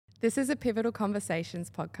This is a Pivotal Conversations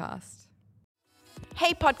podcast.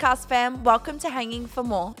 Hey podcast fam, welcome to Hanging for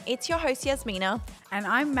More. It's your host Yasmina. And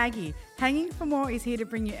I'm Maggie. Hanging for More is here to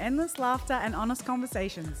bring you endless laughter and honest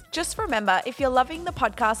conversations. Just remember, if you're loving the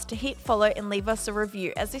podcast, to hit follow and leave us a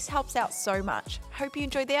review, as this helps out so much. Hope you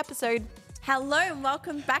enjoyed the episode. Hello and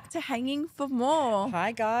welcome back to Hanging for More.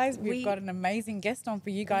 Hi guys, we've got an amazing guest on for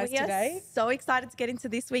you guys today. We are so excited to get into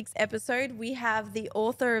this week's episode. We have the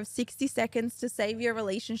author of 60 Seconds to Save Your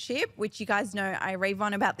Relationship, which you guys know I rave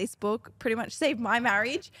on about this book, pretty much saved my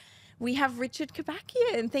marriage. We have Richard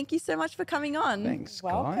Kobakian. Thank you so much for coming on. Thanks,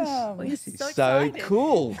 Welcome. guys. We're This is so so excited.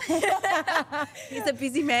 cool. He's a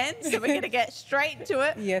busy man, so we're going to get straight to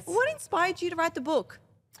it. Yes. What inspired you to write the book?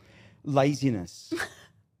 Laziness.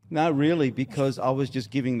 No, really, because I was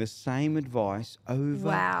just giving the same advice over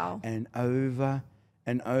Wow. and over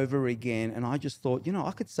and over again. And I just thought,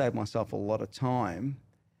 I could save myself a lot of time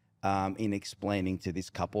in explaining to this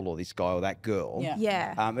couple or this guy or that girl. Yeah.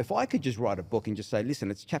 Yeah. If I could just write a book and just say,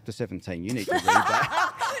 listen, it's chapter 17, you need to read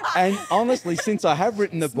that. And honestly, since I have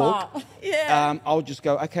written the book, Yeah. I'll just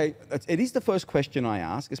go, okay, it is the first question I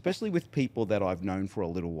ask, especially with people that I've known for a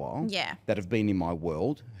little while, Yeah. that have been in my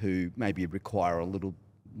world, who maybe require a little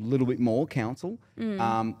bit more counsel.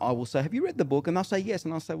 I will say, have you read the book? And they'll say yes.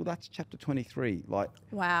 And I'll say, well, that's chapter 23. Wow.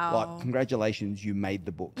 Like, congratulations, you made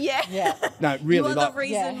the book. Yeah. Yeah. No, You really. are like, the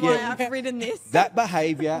reason Yeah. why Yeah. I've written this. that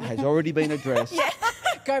behaviour has already been addressed.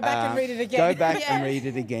 Go back and read it again. Go back Yeah. and read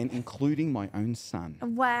it again, including my own son.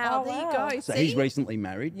 Wow. Oh, There wow. you go. So See? he's recently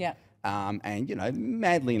married. Yeah. And,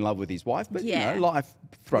 madly in love with his wife. But, Yeah. life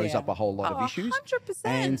throws Yeah. up a whole lot Oh, of issues. 100%.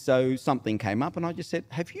 And so something came up and I just said,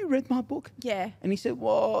 have you read my book? Yeah. And he said,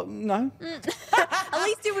 well, no. At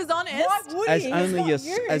least it was honest. Why would As he? It's only not your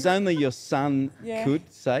you. as only your son Yeah.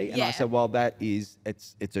 could say. And Yeah. I said, well,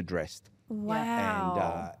 it's addressed.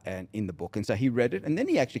 Wow. And in the book. And so he read it. And then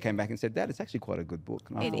he actually came back and said, Dad, it's actually quite a good book.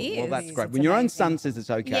 And I It thought, is. well, that's It is. great. It's When your own amazing. son says it's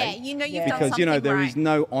okay. Yeah, you know you've done Because, something there right. is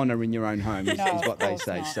no honour in your own home, is No, what of they course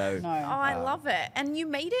say. not. So No. Oh, I love it. And you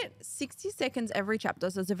made it 60 seconds every chapter,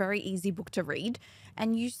 so it's a very easy book to read.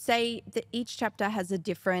 And you say that each chapter has a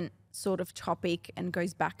different sort of topic and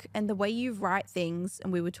goes back. And the way you write things,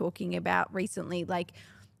 and we were talking about recently, like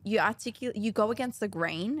you go against the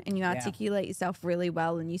grain and you articulate yourself really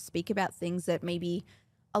well, and you speak about things that maybe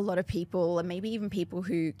a lot of people, and maybe even people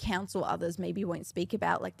who counsel others, maybe won't speak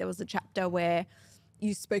about. Like there was a chapter where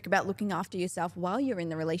you spoke about looking after yourself while you're in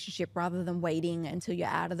the relationship rather than waiting until you're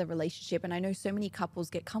out of the relationship. And I know so many couples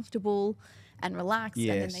get comfortable and relaxed and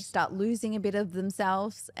then they Yes. start losing a bit of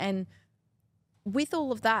themselves. And with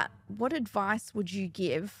all of that, what advice would you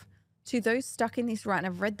give to those stuck in this rut and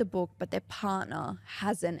have read the book, but their partner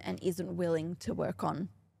hasn't and isn't willing to work on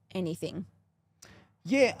anything?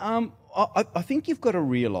 Yeah, I think you've got to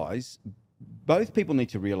realise, both people need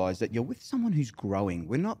to realise that you're with someone who's growing.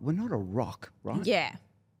 We're not a rock, right? Yeah.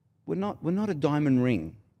 We're not a diamond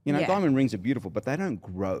ring. Yeah. Diamond rings are beautiful, but they don't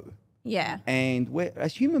grow. Yeah. And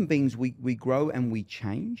as human beings, we grow and we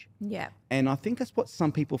change. Yeah. And I think that's what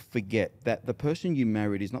some people forget, that the person you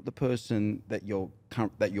married is not the person that you're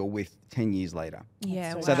with 10 years later.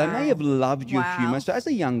 Yeah. so So they may have loved your Wow. humour. So as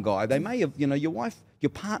a young guy, they may have, your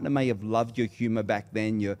partner may have loved your humour back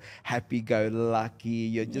then. You're happy-go-lucky.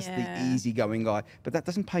 You're just Yeah. the easygoing guy. But that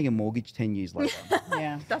doesn't pay your mortgage 10 years later.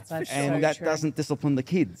 Yeah. That's for sure. And so that true. doesn't discipline the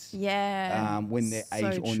kids. Yeah. When they're So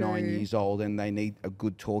 8 or 9 true. years old and they need a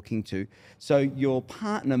good talking to. So your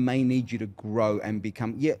partner may need you to grow and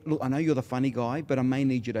become, look, I know you're the funny guy, but I may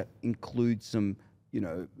need you to include some,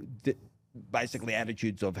 basically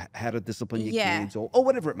attitudes of how to discipline your Yeah. kids or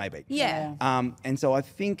whatever it may be. Yeah. And so I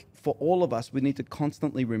think for all of us, we need to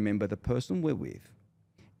constantly remember the person we're with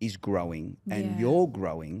is growing and Yeah. you're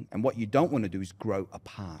growing, and what you don't want to do is grow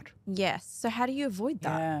apart. Yes. So how do you avoid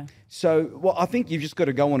that? Yeah. So, well, I think you've just got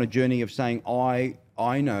to go on a journey of saying,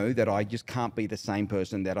 I know that I just can't be the same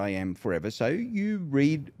person that I am forever. So you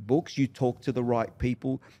read books, you talk to the right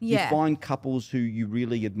people, Yeah. you find couples who you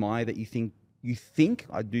really admire that you think,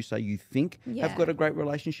 I do say you think, Yeah. have got a great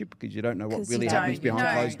relationship, because you don't know what 'Cause really you happens don't.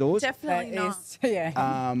 behind No, closed doors. Definitely That not. is,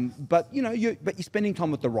 yeah. But you're spending time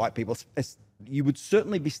with the right people. You would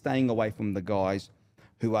certainly be staying away from the guys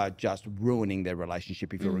who are just ruining their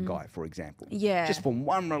relationship if you're a guy, for example. Yeah. Just from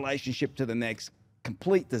one relationship to the next,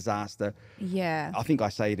 complete disaster. Yeah. I think I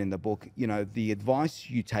say it in the book, the advice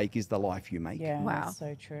you take is the life you make. Yeah. Wow. That's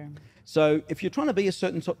so true. So if you're trying to be a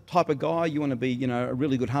certain type of guy, you want to be, a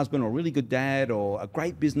really good husband or a really good dad or a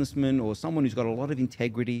great businessman or someone who's got a lot of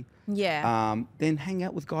integrity, Yeah. then hang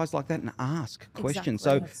out with guys like that and ask questions.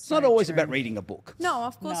 Exactly. So That's it's not so always true. about reading a book. No,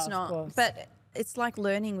 of course No, of not. course. But it's like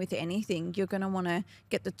learning with anything. You're going to want to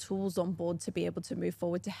get the tools on board to be able to move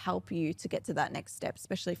forward, to help you to get to that next step,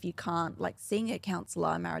 especially if you can't, like seeing a counsellor,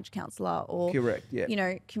 a marriage counsellor, or, Correct, yeah. you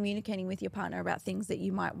know, communicating with your partner about things that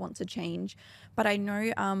you might want to change. But I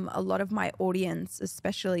know a lot of my audience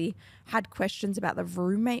especially had questions about the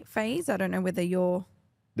roommate phase. I don't know whether you're...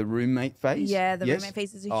 The roommate phase? Yeah, the Yes. roommate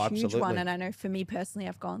phase is a Oh, huge absolutely. one. And I know for me personally,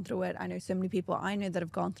 I've gone through it. I know so many people I know that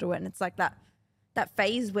have gone through it. And it's like that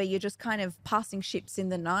phase where you're just kind of passing ships in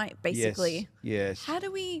the night, basically. Yes. How do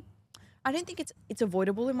we... I don't think it's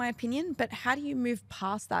avoidable in my opinion, but how do you move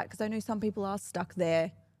past that? Because I know some people are stuck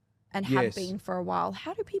there and have Yes. been for a while.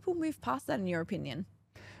 How do people move past that in your opinion?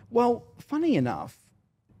 Well, funny enough,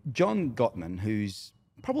 John Gottman, who's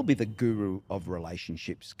probably the guru of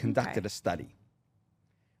relationships, conducted a study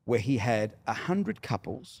where he had 100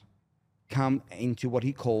 couples come into what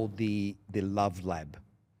he called the love lab,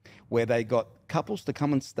 where they got couples to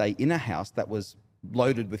come and stay in a house that was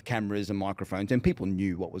loaded with cameras and microphones, and people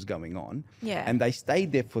knew what was going on. Yeah. And they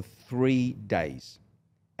stayed there for 3 days,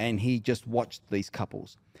 and he just watched these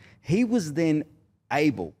couples. He was then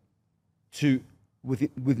able to, with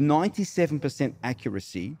 97%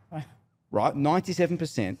 accuracy, right,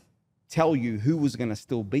 97%, tell you who was going to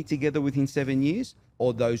still be together within 7 years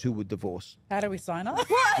or those who would divorce, How do we sign up?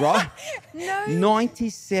 right? No.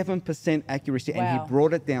 97% accuracy, and Wow. he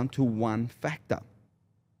brought it down to one factor.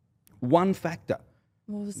 One factor.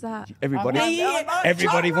 What was that? Everybody, I'm-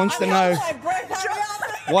 everybody wants to know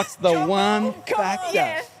what's the one factor.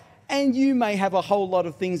 Yeah. And you may have a whole lot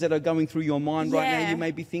of things that are going through your mind right now. Yeah. You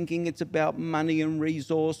may be thinking it's about money and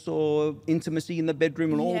resource or intimacy in the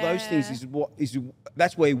bedroom and all those things. Yeah.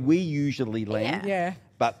 That's where we usually land. Yeah.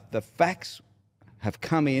 But the facts have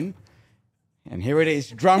come in, and here it is.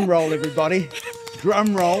 Drum roll, everybody.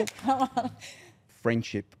 Drum roll.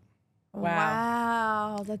 Friendship.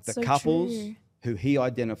 Wow, that's The so couples true. who he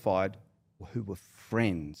identified who were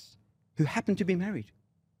friends, who happened to be married.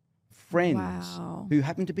 Friends Wow. who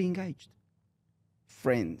happened to be engaged.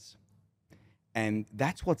 Friends. And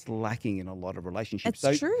that's what's lacking in a lot of relationships.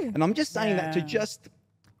 It's true. And I'm just saying that to Yeah. just,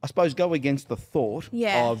 I suppose, go against the thought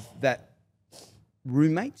Yeah. of that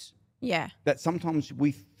roommates, Yeah, that sometimes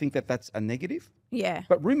we think that that's a negative, yeah,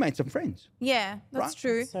 but roommates are friends. yeah. That's Right.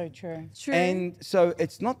 true. So true. True. And so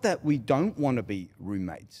it's not that we don't want to be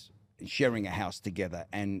roommates, sharing a house together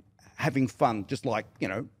and having fun, just like,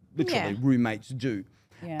 literally Yeah. roommates do.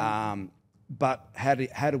 Yeah. But how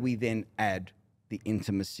do we then add the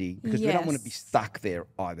intimacy? Because we don't want to be Yes. stuck there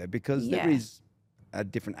either, because there Yeah. is a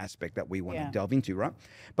different aspect that we want Yeah. to delve into, right?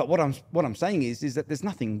 But what I'm saying is that there's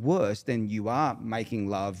nothing worse than you are making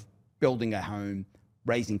love, building a home,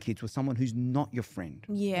 raising kids with someone who's not your friend.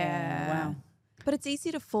 Yeah. Wow. But it's easy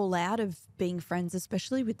to fall out of being friends,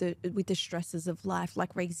 especially with the stresses of life,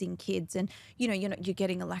 like raising kids, and you're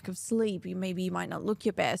getting a lack of sleep. Maybe you might not look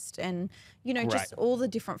your best, and just Right. all the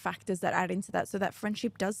different factors that add into that. So that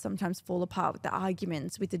friendship does sometimes fall apart with the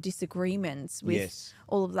arguments, with the disagreements, with Yes.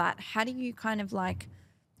 all of that. How do you kind of like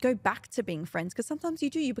go back to being friends? Because sometimes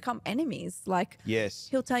you become enemies. Like Yes.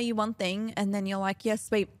 he'll tell you one thing, and then you're like, yes,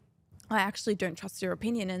 sweet, I actually don't trust your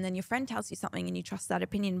opinion. And then your friend tells you something and you trust that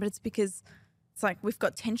opinion, but it's because it's like we've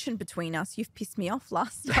got tension between us. You've pissed me off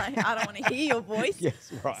last night. I don't want to hear your voice.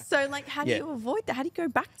 Yes, right. So like, how do Yeah. you avoid that? How do you go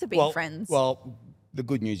back to being friends? Well, the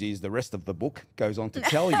good news is the rest of the book goes on to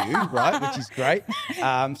tell you, right, which is great.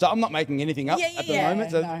 So I'm not making anything up Yeah, at the yeah.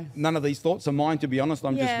 moment. So No. none of these thoughts are mine, to be honest.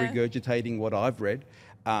 I'm Yeah. just regurgitating what I've read,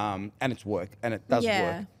 and it's work, and it does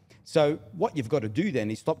Yeah. work. So what you've got to do then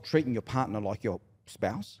is stop treating your partner like your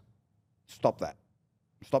spouse. Stop that.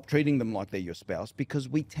 Stop treating them like they're your spouse, because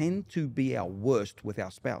we tend to be our worst with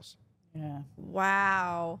our spouse. Yeah.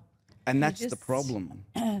 wow. And that's the just- problem.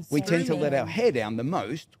 So We tend to let our true. hair down the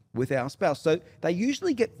most with our spouse. So they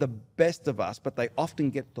usually get the best of us, but they often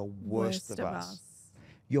get the worst of us.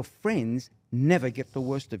 Your friends never get the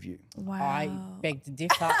worst of you. Wow. I beg to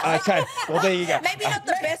differ. Okay, well, there you go. Maybe not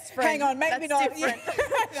the best friend. Hang on, maybe That's not.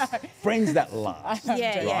 different. Friends that last. Yeah,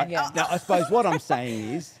 yeah, Right? yeah. Now, I suppose what I'm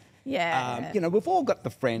saying is, Yeah. we've all got the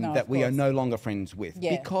friend No, that of we are course. no longer friends with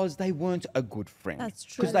Yeah. because they weren't a good friend. That's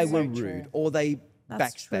true. Because they That's were so rude, true. or they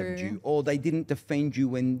That's backstabbed true. you, or they didn't defend you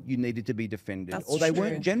when you needed to be defended, That's or they true.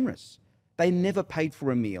 weren't generous. They never paid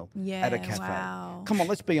for a meal at a Yeah, cafe. wow. Come on,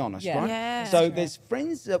 let's be honest, Yeah. right? Yeah. So That's right. there's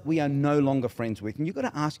friends that we are no longer friends with, and you've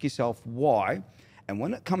got to ask yourself why. And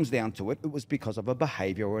when it comes down to it, it was because of a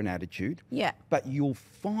behavior or an attitude. Yeah. But you'll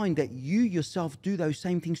find that you yourself do those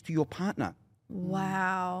same things to your partner.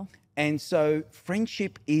 Wow. And so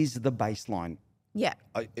friendship is the baseline, Yeah.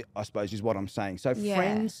 I suppose, is what I'm saying. So Yeah.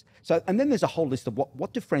 friends, and then there's a whole list of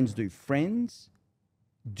what do friends do? Friends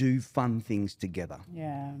do fun things together.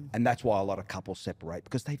 Yeah. And that's why a lot of couples separate,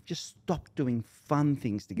 because they've just stopped doing fun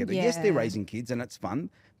things together. Yes, they're Yeah. raising kids and it's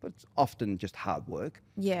fun, but it's often just hard work.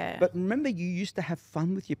 Yeah. But remember, you used to have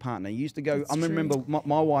fun with your partner. You used to go, That's I remember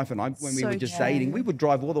my wife and I, when we So were just true. dating, we would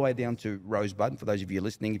drive all the way down to Rosebud. For those of you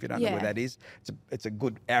listening, if you don't know Yeah. where that is, it's a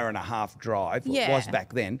good hour and a half drive. Well, it Yeah. was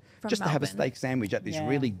back then, From just to have a Melbourne. steak sandwich at this Yeah.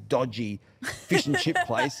 really dodgy fish and chip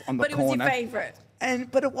place on the but it was corner. your favourite.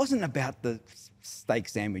 But it wasn't about the steak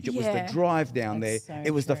sandwich. It was Yeah. the drive down That's there. so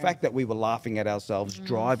It was the true. fact that we were laughing at ourselves,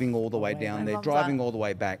 driving all the way down there, love driving that. all the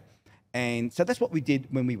way back. And so that's what we did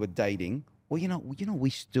when we were dating. Well, we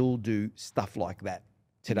still do stuff like that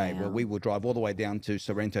today, where Yeah. we will drive all the way down to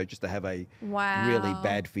Sorrento just to have a really Wow.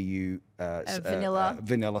 bad for you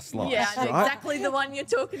vanilla slice. Yeah, I know right? exactly the one you're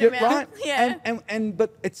talking Yeah, about. right. Yeah. And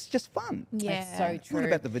but it's just fun. Yeah. That's so It's not true.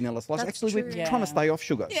 about the vanilla slice. That's Actually, true. we're trying to stay off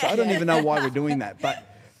sugar. So Yeah. I don't even know why we're doing that.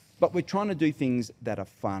 But we're trying to do things that are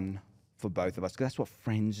fun for both of us, because that's what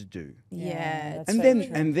friends do. Yeah. that's it's so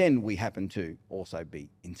true. And then we happen to also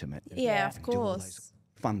be intimate. and Yeah, of do all those course.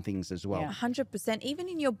 fun things as well. Yeah. 100%. Even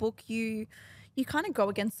in your book, you kind of go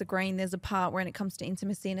against the grain. There's a part when it comes to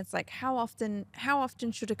intimacy, and it's like, how often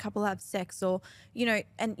should a couple have sex? Or,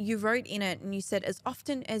 and you wrote in it and you said as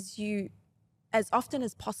often as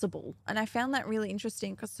possible. And I found that really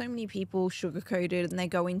interesting, because so many people sugarcoat it and they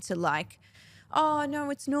go into like, oh no,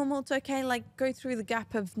 it's normal, it's okay, like go through the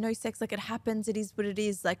gap of no sex, like it happens, it is what it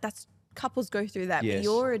is. Like that's, couples go through that. Yes. But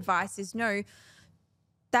your advice is no,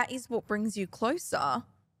 that is what brings you closer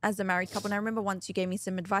as a married couple. And I remember once you gave me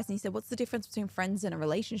some advice and you said, what's the difference between friends and a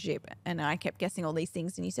relationship? And I kept guessing all these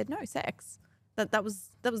things and you said, no, sex. That was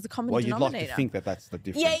the common Well, you'd like denominator. to think that that's the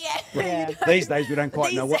difference. Yeah, yeah. Yeah. These days we don't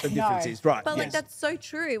quite know what the These difference No. is. Right. But like yes. that's so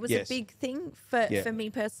true. It was Yes. a big thing for Yeah. me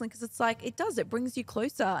personally, because it's like it brings you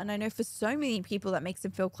closer. And I know for so many people that makes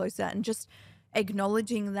them feel closer, and just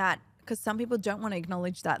acknowledging that, because some people don't want to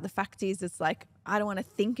acknowledge that. The fact is, it's like, I don't want to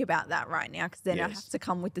think about that right now, because then I Yes. have to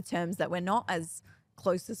come with the terms that we're not as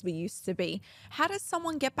close as we used to be. How does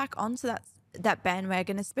someone get back onto that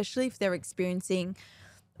bandwagon, especially if they're experiencing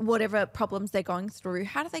whatever problems they're going through?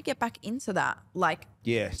 How do they get back into that? Like,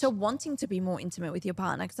 Yes. to wanting to be more intimate with your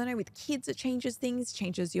partner? Because I know with kids, it changes things,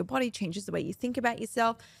 changes your body, changes the way you think about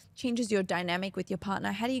yourself, changes your dynamic with your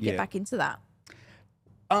partner. How do you get Yeah. back into that?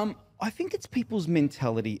 I think it's people's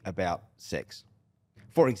mentality about sex.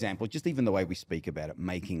 For example, just even the way we speak about it,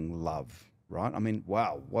 making love, right? I mean,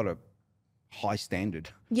 wow, what a high standard,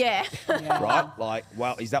 Yeah. right? Like,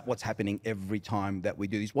 wow, is that what's happening every time that we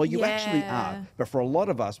do this? Well, you actually Yeah. are. But for a lot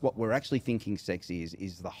of us, what we're actually thinking sex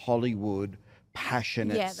is the Hollywood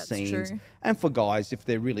passionate Yeah, that's scenes. true. And for guys, if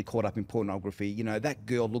they're really caught up in pornography, that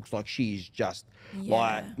girl looks like she's just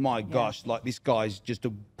like, Yeah. my gosh, like this guy's just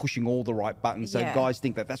pushing all the right buttons. So Yeah. guys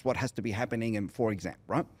think that that's what has to be happening. And for example,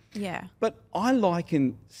 right? Yeah. But I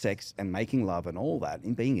liken sex and making love and all that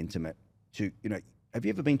in being intimate to, have you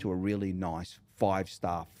ever been to a really nice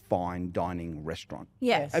 5-star fine dining restaurant?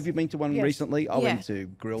 Yeah. Yes. Have you been to one Yes. recently? I Yeah. went to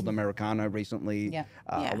Grilled Americano recently. Yeah.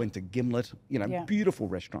 I Yeah. went to Gimlet, Yeah. beautiful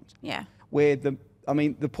restaurants Yeah. where the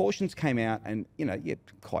portions came out and,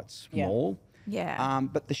 quite Yeah. small. Yeah.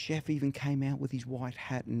 But the chef even came out with his white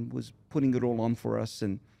hat and was putting it all on for us.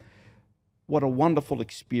 And what a wonderful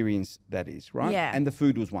experience that is, right? Yeah. And the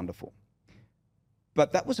food was wonderful.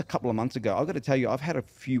 But that was a couple of months ago. I've got to tell you, I've had a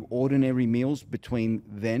few ordinary meals between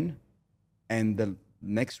then and the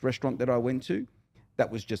next restaurant that I went to. That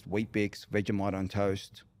was just Wheat Bix, Vegemite on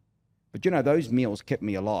toast. But those meals kept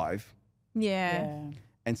me alive. Yeah. Yeah.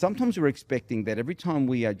 And sometimes we're expecting that every time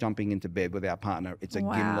we are jumping into bed with our partner, it's a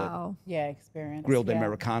Gimlet Wow. Yeah, experience. Grilled yeah.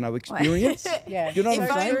 Americano experience. Yeah. You know what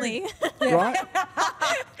If I'm saying? only. Right?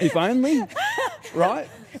 If only, right?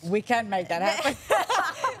 We can make that happen.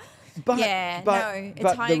 But, Yeah, but, no, it's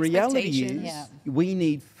but high the reality expectations. is Yeah. we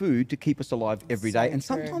need food to keep us alive every day. So And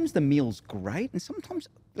true. sometimes the meal's great, and sometimes,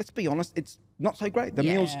 let's be honest, it's not so great. The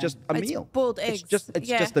meal's Yeah. just a It's meal. boiled It's eggs. just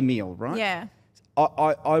Yeah. a meal, right? Yeah.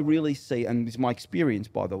 I really see, and it's my experience,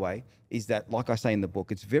 by the way, is that, like I say in the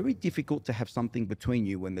book, it's very difficult to have something between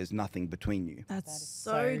you when there's nothing between you, That's is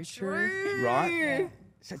so so true. true. right? Yeah.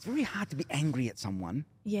 So it's very hard to be angry at someone,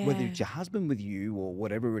 Yeah. whether it's your husband with you or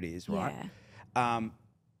whatever it is, right?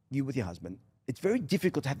 You with your husband. It's very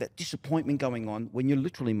difficult to have that disappointment going on when you're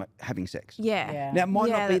literally having sex. Yeah. Yeah. Now, it might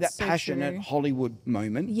Yeah, not be that that's so passionate true. Hollywood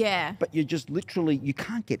moment, Yeah. but you're just literally, you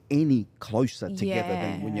can't get any closer together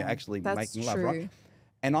than when you're Yeah. actually That's making love, true. right?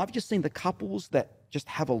 And I've just seen the couples that just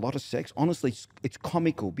have a lot of sex. Honestly, it's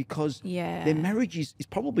comical because Yeah. their marriage is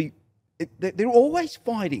probably, they're always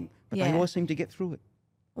fighting, but they Yeah. always seem to get through it.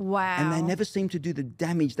 Wow. And they never seem to do the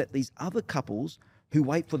damage that these other couples who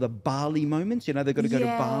wait for the Bali moments. You know, they've got to go to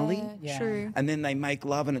Bali. Yeah. True. And then they make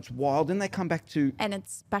love and it's wild. Then they come back to And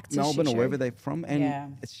it's back to Melbourne shit or wherever show. they're from,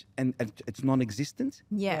 and it's non-existent.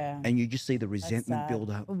 Yeah. And you just see the resentment sad. build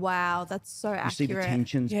up. Wow, that's so accurate. You see the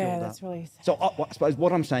tensions Yeah, build up. that's really sad. So I suppose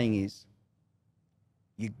what I'm saying is,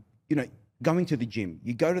 you know, going to the gym.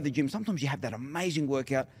 You go to the gym. Sometimes you have that amazing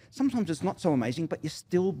workout. Sometimes it's not so amazing, but you're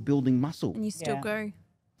still building muscle. And you still Yeah. go.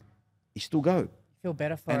 You still go. Feel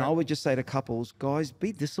better for And it. I would just say to couples, guys,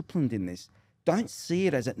 be disciplined in this. Don't see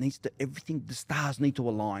it as it needs to, everything, the stars need to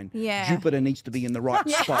align. Yeah. Jupiter needs to be in the right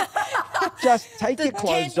spot. Just take your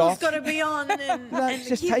clothes off. got to be on. And, No, and the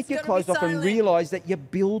just kids take your gotta clothes be off and silent. realize that you're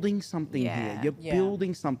building something Yeah. here. You're Yeah.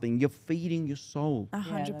 building something. You're feeding your soul.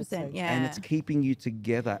 100%. so Yeah. And it's keeping you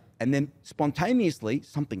together. And then spontaneously,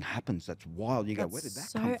 something happens that's wild. You go, where did that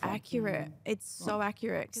so come from? accurate. It's so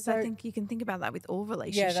accurate because So- I think you can think about that with all Yeah,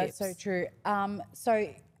 relationships. that's so true.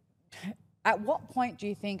 So at what point do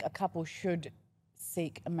you think a couple should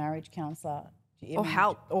seek a marriage counsellor? Or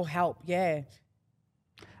help. Or help, yeah.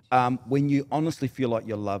 When you honestly feel like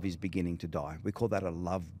your love is beginning to die. We call that a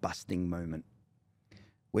love busting moment.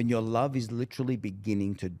 When your love is literally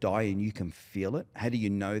beginning to die and you can feel it, how do you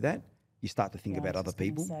know that? You start to think Yeah, I about was other just gonna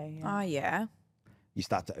people. say, yeah. Oh, yeah. You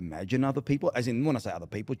start to imagine other people, as in when I say other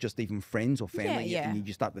people, just even friends or family. Yeah, yeah. And you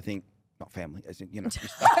just start to think, not family, as in, you know, you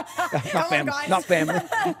start, not family, not family,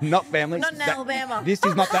 not family. Not in Alabama. This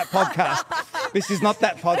is not that podcast. This is not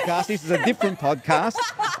that podcast. This is a different podcast.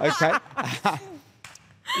 Okay.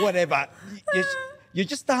 Whatever. You're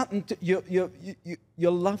just starting to,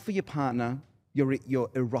 your love for your partner, your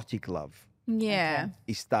erotic love Yeah.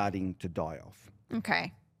 is starting to die off.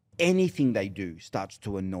 Okay. Anything they do starts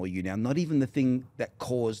to annoy you now, not even the thing that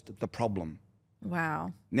caused the problem.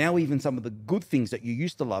 Wow. Now even some of the good things that you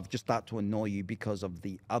used to love just start to annoy you because of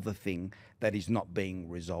the other thing that is not being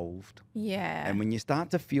resolved. Yeah. And when you start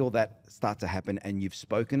to feel that start to happen and you've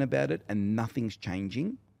spoken about it and nothing's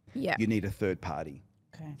changing, Yeah. you need a third party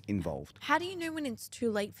Okay. involved. How do you know when it's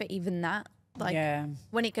too late for even that? Like Yeah.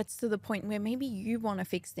 when it gets to the point where maybe you want to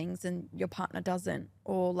fix things and your partner doesn't,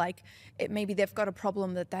 or like maybe they've got a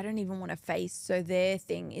problem that they don't even want to face. So their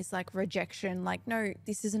thing is like rejection. Like, no,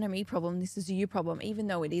 this isn't a me problem. This is a you problem, even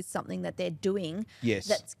though it is something that they're doing Yes.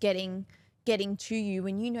 that's getting to you,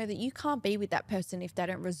 and you know that you can't be with that person if they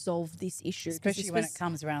don't resolve this issue. 'Cause Especially this when was- it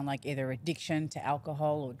comes around like either addiction to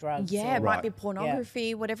alcohol or drugs. Yeah, it or, might Right. be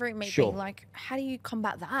pornography, whatever it may Sure. be. Like, how do you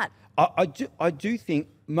combat that? I do think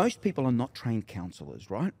most people are not trained counsellors,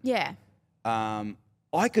 right? Yeah.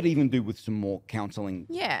 I could even do with some more counselling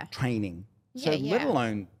Yeah. training. So Yeah, let yeah.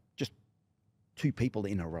 alone just two people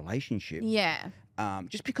in a relationship. Yeah.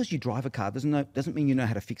 Just because you drive a car doesn't mean you know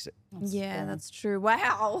how to fix it, Yeah, that's true.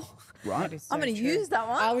 Wow. right? That is I'm so going to true. use that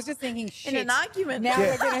one I was just thinking, shit. in an argument. Now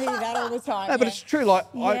we're going to hear that all the time. No, but yeah. it's true. Like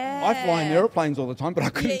I fly in Yeah. airplanes all the time, but I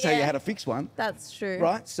couldn't Yeah, tell you yeah. how to fix one. That's true.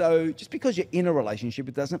 Right. So just because you're in a relationship,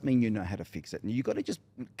 it doesn't mean you know how to fix it. And you've got to just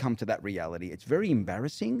come to that reality. It's very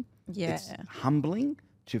embarrassing. Yeah. It's humbling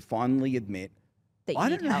to finally admit, That you I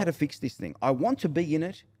need don't know how to help. fix this thing. I want to be in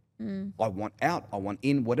it. I want out. I want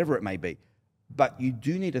in, whatever it may be. But you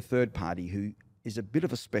do need a third party who is a bit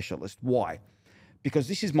of a specialist. Why? Because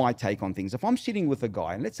this is my take on things. If I'm sitting with a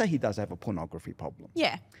guy, and let's say he does have a pornography problem,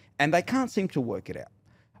 Yeah. and they can't seem to work it out,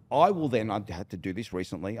 I will then, I had to do this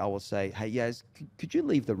recently, I will say, hey, Yaz, could you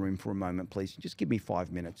leave the room for a moment, please? Just give me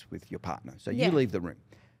 5 minutes with your partner. So Yeah. you leave the room.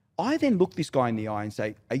 I then look this guy in the eye and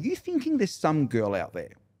say, are you thinking there's some girl out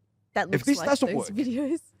there? That looks this like doesn't those work,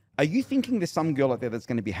 videos. Are you thinking there's some girl out there that's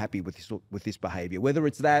going to be happy with this behavior? Whether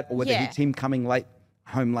it's that or whether Yeah. it's him coming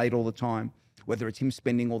home late all the time, whether it's him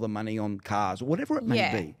spending all the money on cars or whatever it may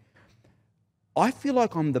Yeah. be. I feel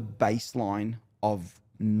like I'm the baseline of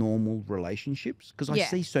normal relationships because I Yeah.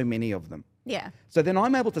 see so many of them. Yeah. So then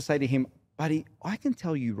I'm able to say to him, buddy, I can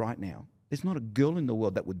tell you right now, there's not a girl in the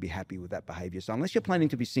world that would be happy with that behavior. So unless you're planning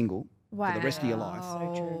to be single for the rest of your life,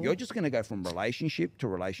 So true. you're just going to go from relationship to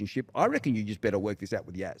relationship. I reckon you just better work this out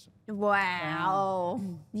with Yaz. Wow.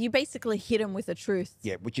 You basically hit him with the truth.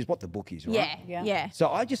 Yeah, which is what the book is, right? Yeah. Yeah. Yeah. So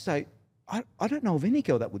I just say, I don't know of any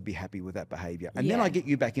girl that would be happy with that behavior. And then Yeah. I get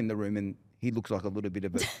you back in the room and he looks like a little bit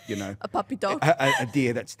of a, you know, A puppy dog. a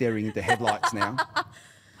deer that's staring into headlights now.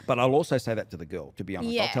 But I'll also say that to the girl, to be honest.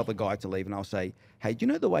 I'll Yeah. tell the guy to leave and I'll say, hey, do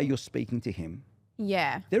you know the way you're speaking to him?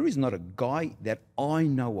 Yeah. There is not a guy that I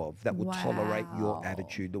know of that would tolerate your Wow.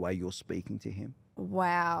 attitude the way you're speaking to him.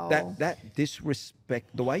 Wow. That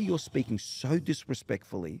disrespect, the way you're speaking so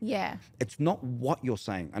disrespectfully, Yeah. it's not what you're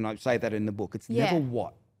saying. And I say that in the book. It's Yeah. never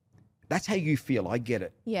what. That's how you feel. I get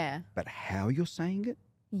it. Yeah. But how you're saying it,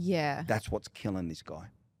 Yeah. that's what's killing this guy.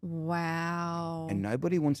 Wow. And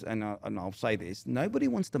nobody wants, and I'll say this, nobody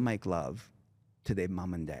wants to make love to their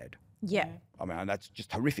mum and dad. Yeah. I mean, that's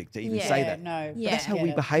just horrific to even Yeah. say that. No, Yeah. That's how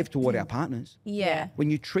we behave toward our partners. Yeah. When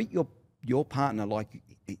you treat your partner like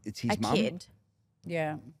it's his A mum, kid.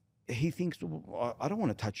 Yeah, he thinks, well, I don't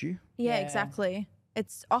want to touch you. Yeah, Yeah. exactly.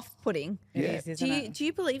 It's off-putting. it Yeah. is, isn't it? Do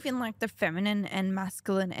you believe in like the feminine and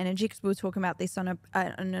masculine energy? Because we were talking about this on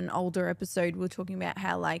an older episode. We were talking about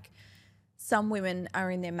how like some women are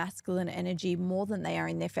in their masculine energy more than they are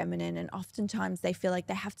in their feminine, and oftentimes they feel like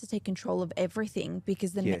they have to take control of everything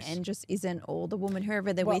because the Yes. man just isn't, or the woman,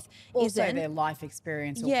 whoever they're Well, with, also isn't. their life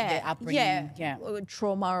experience or their upbringing. Yeah. or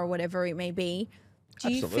trauma or whatever it may be. Do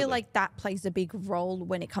you Absolutely. feel like that plays a big role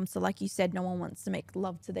when it comes to, like you said, no one wants to make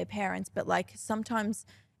love to their parents, but like sometimes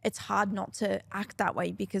it's hard not to act that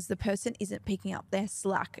way because the person isn't picking up their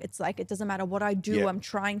slack. It's like, it doesn't matter what I do. Yeah. I'm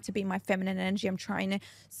trying to be my feminine energy. I'm trying to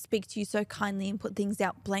speak to you so kindly and put things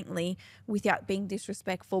out blankly without being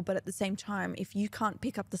disrespectful. But at the same time, if you can't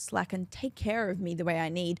pick up the slack and take care of me the way I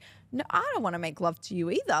need, no, I don't want to make love to you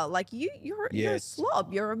either. Like you're a Yes.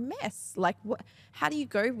 slob. You're a mess. Like what? How do you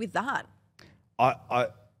go with that?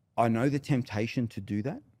 I know the temptation to do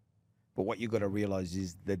that, but what you've got to realize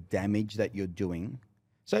is the damage that you're doing.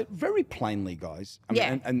 So very plainly, guys, I mean,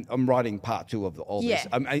 Yeah. and I'm writing part 2 of all this.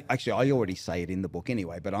 Yeah. Actually, I already say it in the book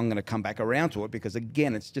anyway, but I'm going to come back around to it because,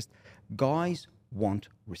 again, it's just guys want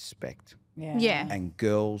respect Yeah. Yeah. and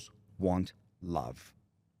girls want love.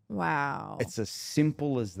 Wow. It's as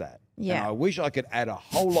simple as that. Yeah. And I wish I could add a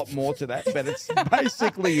whole lot more to that, but it's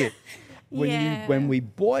basically it. Yeah. When we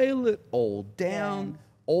boil it all down,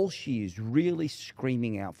 all she is really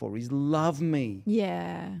screaming out for is love me.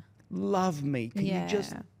 yeah. Love me. Can you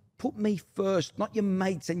just Yeah. put me first, not your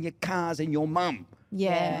mates and your cars and your mum.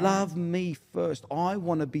 Yeah. Love me first. I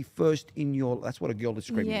want to be first in your. That's what a girl is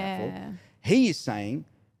screaming out Yeah. for. He is saying,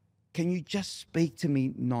 can you just speak to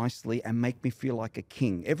me nicely and make me feel like a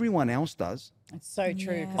king? Everyone else does. It's so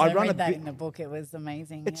true. Yeah. Because I I run a read that bit- in the book. It was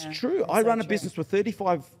amazing. It's yeah. true. It's I so run a true. business with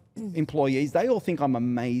 35 employees. They all think I'm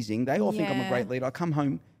amazing. They all think I'm a Yeah. great leader. I come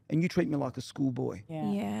home and you treat me like a schoolboy. Yeah.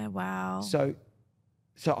 Yeah. Wow.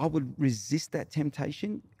 So I would resist that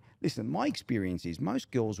temptation. Listen, my experience is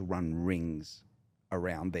most girls run rings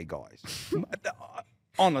around their guys.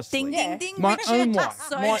 Honestly. Ding, Yeah. ding, ding. My Richard, own wife. that's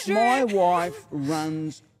so my, true. my wife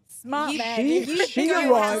runs. Smart You- man. she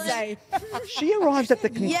go, arrives. Helen. She arrives at the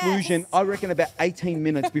conclusion. Yes. I reckon about 18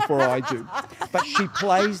 minutes before I do, but she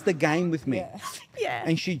plays the game with me. Yeah. Yeah.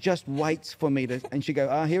 And she just waits for me to, and she go,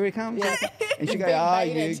 oh, here he comes. And she go, Being ah,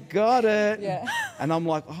 you baited. got it. Yeah. And I'm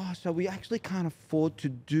like, oh, so we actually can't afford to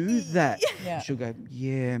do that. Yeah. She'll go,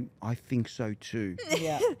 yeah, I think so too.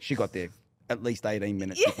 Yeah. She got there at least 18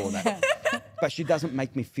 minutes before that. But she doesn't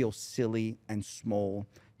make me feel silly and small.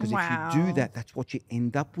 Because if you do Wow. that, that's what you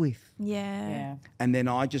end up with. Yeah. Yeah. And then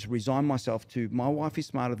I just resign myself to, my wife is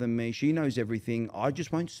smarter than me. She knows everything. I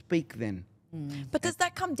just won't speak then. But does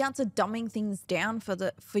that come down to dumbing things down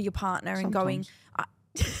for your partner and going,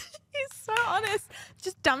 he's so honest,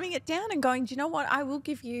 just dumbing it down and going, do you know what? I will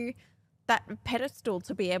give you that pedestal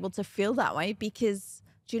to be able to feel that way because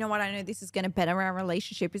do you know what? I know this is going to better our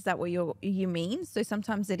relationship. Is that what you mean? So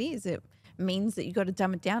sometimes it is. It means that you got to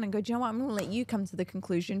dumb it down and go, do you know what? I'm going to let you come to the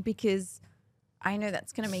conclusion because I know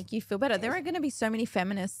that's going to make you feel better. There are going to be so many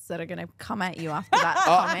feminists that are going to come at you after that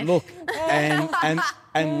comment. Look,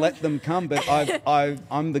 and let them come. But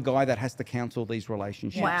I'm the guy that has to counsel these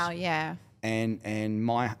relationships. Wow. Yeah.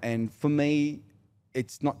 And for me,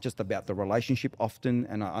 it's not just about the relationship often,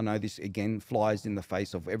 and I know this again flies in the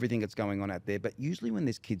face of everything that's going on out there, but usually when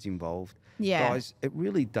there's kids involved, Yeah. guys, it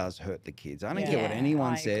really does hurt the kids. I don't care what Yeah,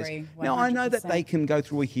 anyone I says. agree, Now, I know that they 100%. can go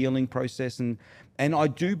through a healing process, and I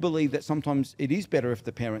do believe that sometimes it is better if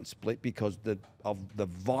the parents split because of the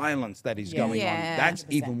violence that is going on. Yeah. That's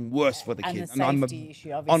 100%. even worse for the And kids. the safety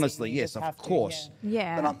issue, obviously, honestly, you yes, just of have to, course.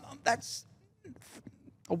 Yeah. But that's,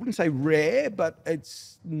 I wouldn't say rare, but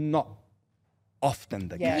it's not often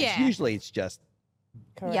the Yeah. case. Yeah. Usually it's just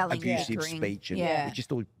Correct. Yelling, abusive bickering. speech, and Yeah. which is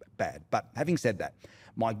still bad. But having said that,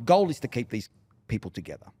 my goal is to keep these people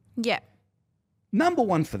together. Yeah. Number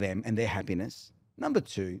one for them and their happiness. Number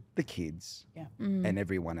two, the kids Yeah. and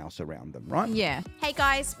everyone else around them, right? Yeah. Hey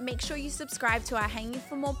guys, make sure you subscribe to our Hanging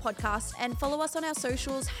for More podcast and follow us on our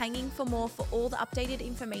socials, Hanging for More, for all the updated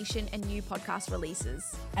information and new podcast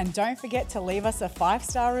releases. And don't forget to leave us a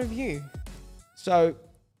 5-star review. So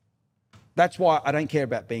that's why I don't care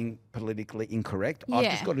about being politically incorrect. I've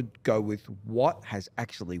just Yeah. got to go with what has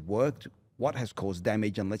actually worked, what has caused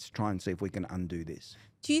damage, and let's try and see if we can undo this.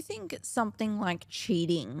 Do you think something like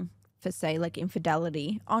cheating for say like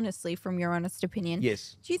infidelity, honestly, from your honest opinion.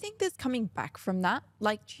 Yes. Do you think there's coming back from that?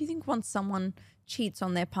 Like, do you think once someone cheats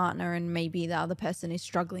on their partner and maybe the other person is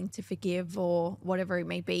struggling to forgive or whatever it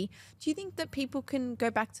may be, do you think that people can go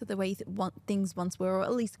back to the way things once were, or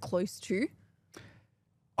at least close to?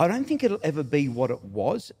 I don't think it'll ever be what it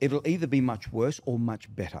was. It'll either be much worse or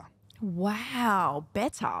much better. Wow,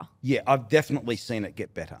 better. Yeah, I've definitely seen it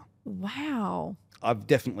get better. Wow. I've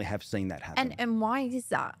definitely have seen that happen. And why is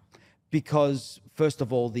that? Because first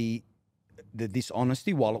of all, the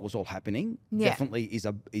dishonesty while it was all happening Yeah. definitely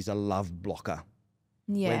is a love blocker.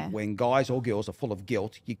 Yeah. When guys or girls are full of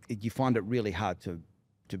guilt, you find it really hard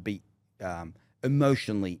to be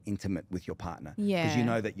emotionally intimate with your partner. Because Yeah. you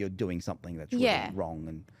know that you're doing something that's really Yeah. wrong.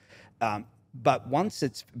 And but once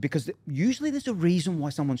it's, because usually there's a reason why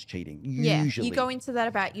someone's cheating. Yeah. Usually. You go into that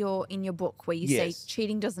about in your book where you Yes. say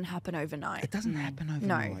cheating doesn't happen overnight. It doesn't happen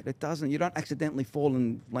overnight. It doesn't. You don't accidentally fall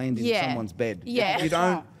and land in Yeah. someone's bed. Yeah. You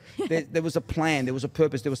don't. There was a plan. There was a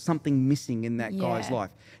purpose. There was something missing in that guy's Yeah.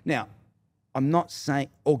 life. Now, I'm not saying,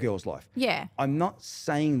 or girl's life. Yeah. I'm not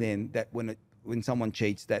saying then that when someone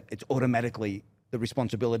cheats that it's automatically the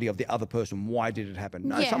responsibility of the other person. Why did it happen?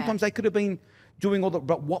 No, Yeah. sometimes they could have been doing all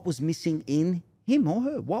but what was missing in him or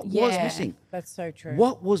her? What was Yeah. missing? That's so true.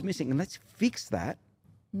 What was missing? And let's fix that.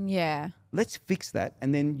 Yeah. Let's fix that.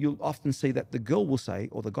 And then you'll often see that the girl will say,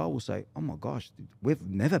 or the guy will say, oh my gosh, we've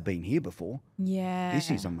never been here before. Yeah.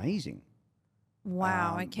 This is amazing.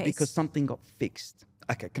 Wow. Okay. Because something got fixed.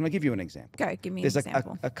 Okay, can I give you an example? Go, give me There's an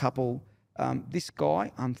example. a couple. This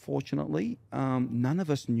guy, unfortunately, none of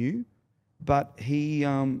us knew, but he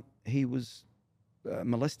was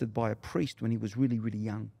molested by a priest when he was really, really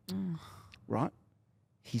young. Right?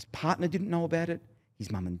 His partner didn't know about it.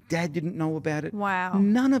 His mum and dad didn't know about it. Wow.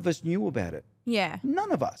 None of us knew about it. Yeah.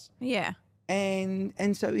 None of us. Yeah.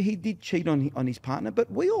 And so he did cheat on his partner,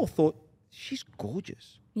 but we all thought, she's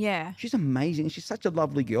gorgeous. Yeah. She's amazing. She's such a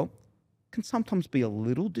lovely girl. Can sometimes be a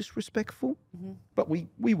little disrespectful, but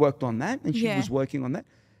we worked on that, and she Yeah. was working on that.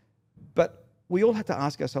 But we all had to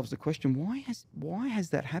ask ourselves the question, why has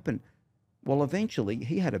that happened? Well, eventually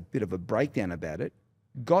he had a bit of a breakdown about it,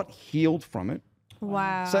 got healed from it.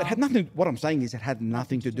 Wow. So it had nothing, what I'm saying is it had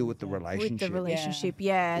nothing to do with the relationship. with the relationship.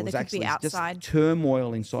 Yeah. It was There could be actually outside. just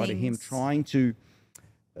turmoil inside of him things. trying to,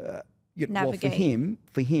 Navigate.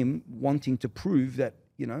 for him wanting to prove that,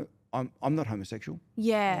 I'm not homosexual.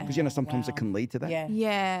 Yeah. Because, sometimes it wow. can lead to that. Yeah.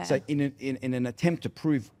 Yeah. So in an attempt to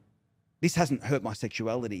prove this hasn't hurt my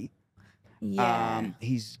sexuality, yeah.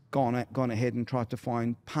 he's gone ahead and tried to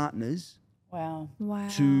find partners Wow. Wow.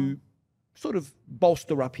 to sort of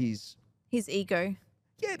bolster up his, his ego.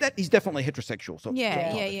 that he's definitely heterosexual. So Yeah.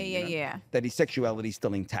 type Yeah. of Yeah. thing, Yeah. Yeah. That his sexuality is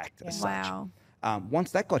still intact as such. Wow.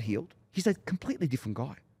 Once that got healed, he's a completely different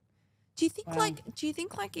guy. Do you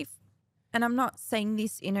think if, and I'm not saying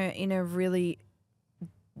this in a really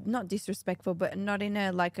not disrespectful, but not in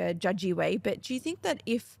a like a judgy way, but do you think that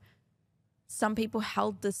if some people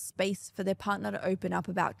held the space for their partner to open up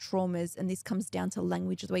about traumas, and this comes down to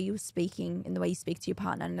language, the way you were speaking and the way you speak to your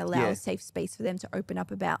partner, and allow Yeah. a safe space for them to open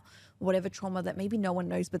up about whatever trauma that maybe no one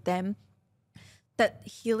knows but them, that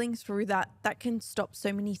healing through that can stop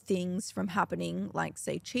so many things from happening, like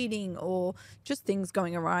say cheating or just things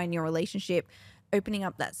going awry in your relationship, opening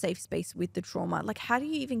up that safe space with the trauma. Like, how do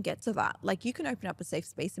you even get to that? Like, you can open up a safe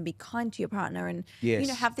space and be kind to your partner and, Yes.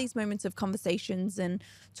 have these moments of conversations and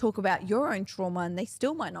talk about your own trauma, and they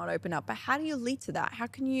still might not open up. But how do you lead to that? How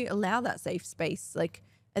can you allow that safe space? Like,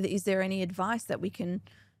 is there any advice that we can?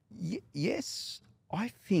 Yes, I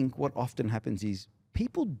think what often happens is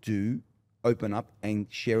people do open up and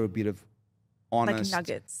share a bit of honest, Like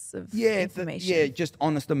nuggets of yeah, information. just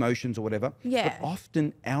honest emotions or whatever. Yeah. But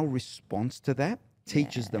often our response to that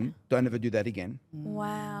teaches them, don't ever do that again.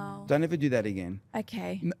 Wow. Don't ever do that again.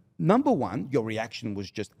 Okay. Number one, your reaction was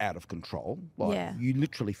just out of control. Like Yeah. you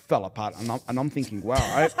literally fell apart. And I'm thinking, wow,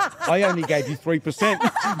 I only gave you 3%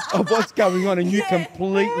 of what's going on, and you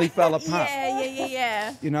completely fell apart.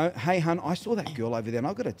 Yeah. Hey, hun, I saw that girl over there, and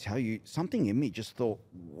I've got to tell you, something in me just thought,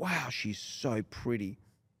 wow, she's so pretty.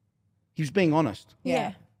 He was being honest.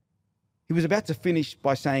 Yeah. He was about to finish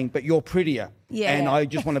by saying, but you're prettier. Yeah. And I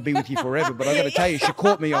just want to be with you forever. But I got to tell you, she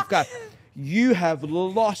caught me off guard. You have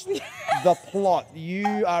lost the plot.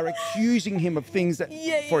 You are accusing him of things that,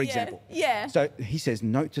 for example. Yeah. So he says,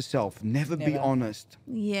 note to self, never be honest.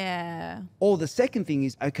 Yeah. Or the second thing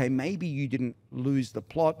is, okay, maybe you didn't lose the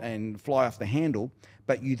plot and fly off the handle,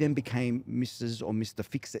 but you then became Mrs. or Mr.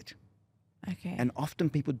 Fix-It. Okay. And often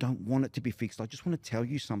people don't want it to be fixed. I just want to tell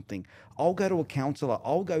you something. I'll go to a counsellor.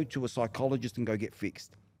 I'll go to a psychologist and go get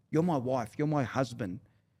fixed. You're my wife. You're my husband.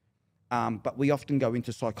 but we often go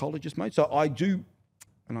into psychologist mode. So I do,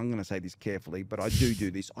 and I'm going to say this carefully, but I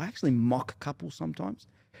do this. I actually mock couples sometimes,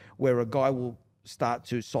 where a guy will start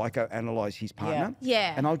to psychoanalyze his partner.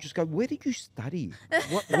 Yeah. And I'll just go, where did you study?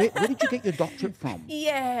 Where did you get your doctorate from?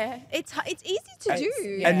 Yeah, it's easy to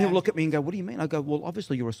do. And he'll look at me and go, what do you mean? I go, well,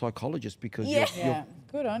 obviously you're a psychologist because Yeah. Yeah.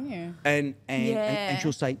 Good on you. and Yeah.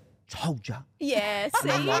 she'll say, told ya. Yeah,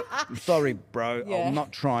 And I'm see? like, I'm sorry, bro. Yeah. I'm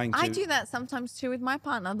not trying to. I do that sometimes too with my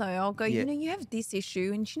partner, though. I'll go, Yeah. you know, you have this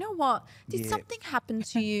issue, and you know what? Did Yeah. something happen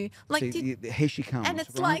to you? Like, See, here she comes. and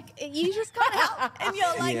it's right? like you just can't help, and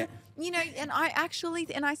you're like, Yeah. you know. And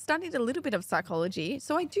I studied a little bit of psychology,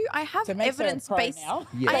 so I have So it makes her a pro evidence-based. now,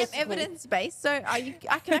 Yes. I am basically. evidence-based, so I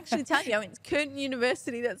can actually tell you, I went to Curtin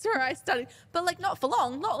University. That's where I studied, but like not for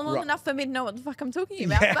long, not long Right. enough for me to know what the fuck I'm talking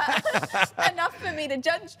about, but enough for me to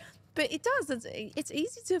judge. But it does. It's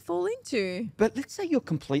easy to fall into. But let's say you're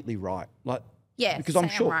completely right. Like, Yeah, because I'm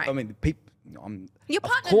say I'm sure, right. I mean, people, Your of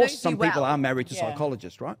partner course, knows some you people well. are married to Yeah.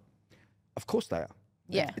 psychologists, right? Of course they are.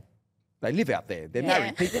 Yeah. They live out there. They're Yeah.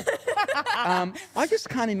 married people. I just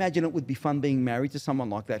can't imagine it would be fun being married to someone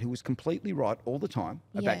like that who was completely right all the time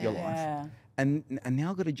about your life. Yeah. And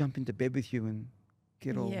now I've got to jump into bed with you and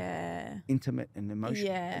get all Yeah. intimate and emotional.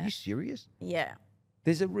 Yeah. Are you serious? Yeah.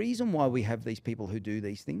 There's a reason why we have these people who do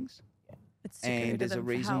these things. It's to go And to there's a them for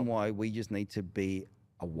reason help. why we just need to be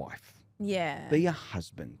a wife, Yeah. be a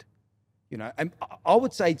husband. You know, and I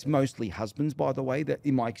would say it's mostly husbands, by the way, that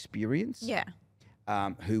in my experience, Yeah.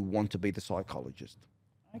 who want to be the psychologist.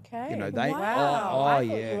 Okay. You know, they- Wow. oh, I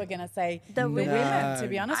thought yeah. you were going to say The the women, No. to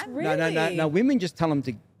be honest. I'm- Really? No. Women just tell them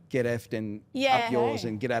to get effed and Yeah. up yours Hey.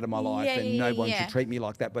 and get out of my life, Yeah, and yeah, no one yeah. should treat me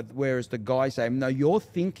like that. But whereas the guys say, no, you're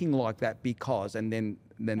thinking like that because, and then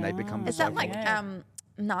they become. Is that like Yeah.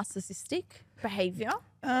 narcissistic behavior?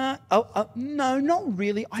 No, not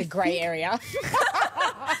really. It's a grey area.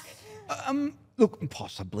 Look,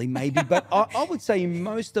 possibly, maybe, but I would say in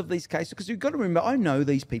most of these cases, because you've got to remember, I know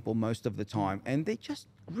these people most of the time, and they're just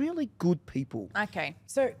really good people. Okay.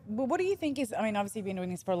 So, well, what do you think is, I mean, obviously you've been doing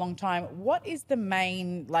this for a long time. What is the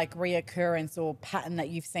main like reoccurrence or pattern that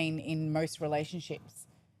you've seen in most relationships?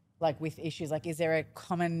 Like with issues, like is there a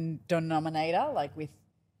common denominator? Like with,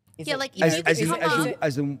 is Yeah, it, like you if know, you As, could is in, it- come is up- it-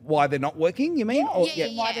 as in why they're not working, you mean? Yeah, Or- yeah,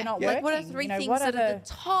 why they're not Like, what are working, three you know, things what that are are the- the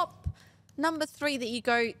top number three that you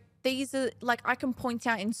go, these are like I can point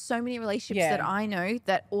out in so many relationships Yeah. that I know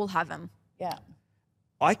that all have them. yeah.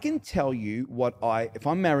 I can tell you if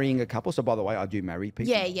I'm marrying a couple, so by the way, I do marry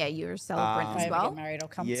people. Yeah, yeah, you're a celebrant If I as ever well. get married, I'll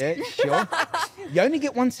come Yeah, to sure. You only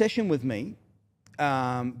get one session with me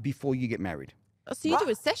before you get married. Oh, so you do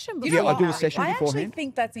a session before. You know Yeah, I do a what? session I actually beforehand.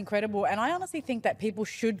 think that's incredible. And I honestly think that people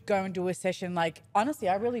should go and do a session. Like, honestly,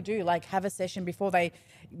 I really do. Like, have a session before they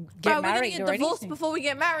get Bro, we're married gonna get or divorced anything. before we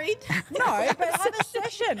get married. No, but have a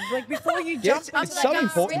session. Like, before you Yes, jump it's into so the next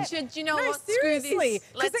important. step. Richard, you know No, what? Screw this. seriously.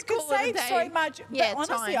 Because Let's it could call it a save day. so much. Yeah, but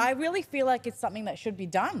honestly, time. I really feel like it's something that should be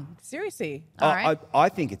done. Seriously. All right. I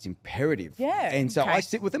think it's imperative. Yeah, And so okay. I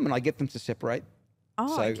sit with them and I get them to separate.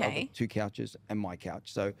 Oh, So I've okay. got 2 couches and my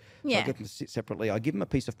couch. So I Yeah. get them to sit separately. I give them a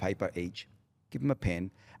piece of paper each, give them a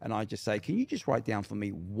pen, and I just say, can you just write down for me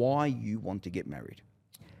why you want to get married?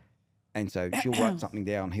 And so she'll write something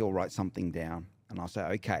down, he'll write something down, and I'll say,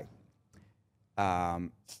 okay,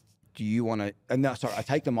 do you want to, and no, sorry, I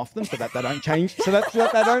take them off them so that they don't change, so that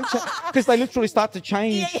they don't, because they literally start to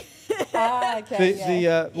change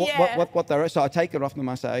Okay. what they're, so I take it off them,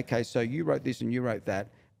 I say, okay, so you wrote this and you wrote that,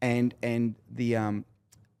 and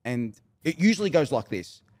it usually goes like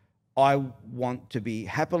this. I want to be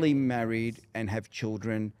happily married and have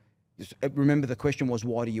children. Remember, the question was,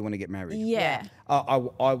 why do you want to get married? Yeah.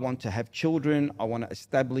 I want to have children. I want to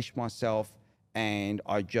establish myself, and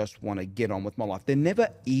I just want to get on with my life. They're never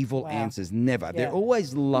evil answers, never. They're Yeah.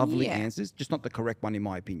 always lovely Yeah. answers, just not the correct one in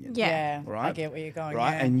my opinion. Yeah. I Right? get where you're going.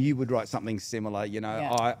 Right? Yeah. And you would write something similar. You know,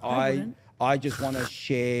 Yeah. I just want to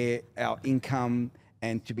share our income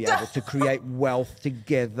and to be able to create wealth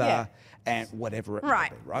together. Yeah. And whatever it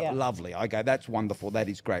Right. may be, right? Yeah. Lovely. I go, that's wonderful. That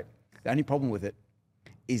is great. The only problem with it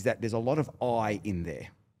is that there's a lot of I in there.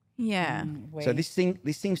 Yeah. So this thing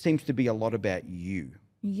seems to be a lot about you.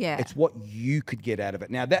 Yeah. It's what you could get out of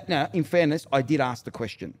it. Now, in fairness, I did ask the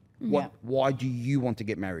question. Why do you want to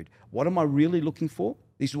get married? What am I really looking for?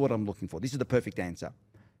 This is what I'm looking for. This is the perfect answer.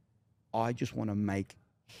 I just want to make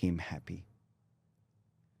him happy.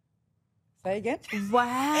 Say again.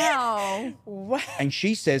 Wow. Wow. And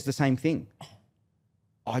she says the same thing.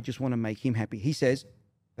 I just want to make him happy. He says,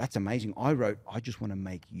 that's amazing. I just want to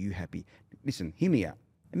make you happy. Listen, hear me out.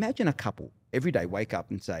 Imagine a couple every day wake up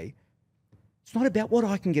and say, It's not about what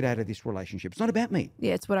I can get out of this relationship. It's not about me.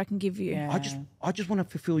 Yeah, it's what I can give you. Yeah. I just want to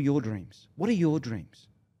fulfill your dreams. What are your dreams?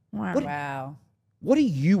 Wow. Wow. What do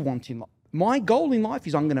you want in life? My goal in life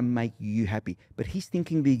is I'm going to make you happy. But he's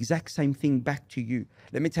thinking the exact same thing back to you.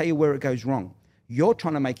 Let me tell you where it goes wrong. You're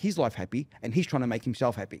trying to make his life happy and he's trying to make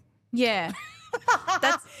himself happy. Yeah.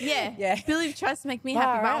 Yeah. Billy tries to make me happy,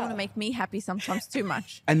 Far but I out. want to make me happy sometimes too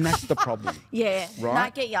much. And that's the problem. Yeah. Right? No, I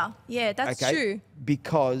get ya. Yeah, that's true.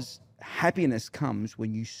 Because happiness comes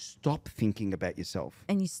when you stop thinking about yourself.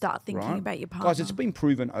 And you start thinking right? about your partner. Guys, it's been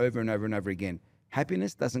proven over and over and over again.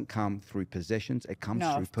 Happiness doesn't come through possessions. It comes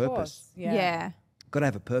No, through of purpose. course. Yeah. Got to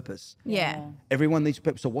have a purpose. Yeah. Everyone needs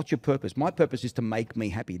purpose. So what's your purpose? My purpose is to make me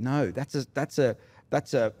happy. No, that's a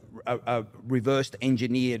reversed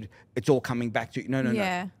engineered. It's all coming back to you. No.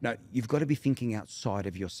 Yeah. No, you've got to be thinking outside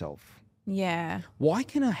of yourself. Yeah. Why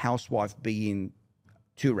can a housewife be in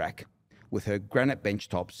Toorak with her granite bench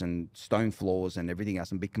tops and stone floors and everything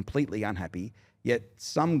else and be completely unhappy, yet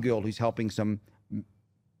some girl who's helping some,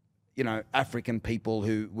 African people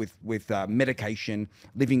who with medication,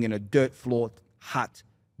 living in a dirt floored hut,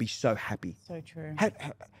 be so happy? So true.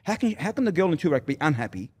 How can the girl in Toorak be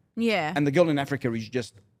unhappy Yeah. and the girl in Africa is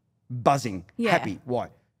just buzzing, Yeah. happy? Why?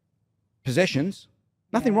 Possessions.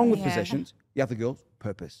 Nothing wrong with Yeah. possessions. The other girl's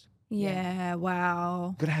purpose. Yeah.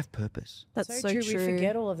 Wow. Got to have purpose. That's so, true. true. We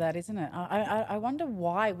forget all of that, isn't it? I wonder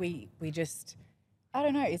why we just, I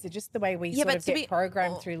don't know. Is it just the way we sort of get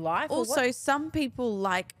programmed through life? or what? Also, some people,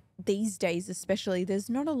 like these days especially, there's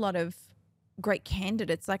not a lot of great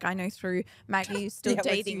candidates. Like I know through Maggie who's still Yeah, let's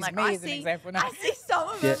dating. use Like me I as an see example now. some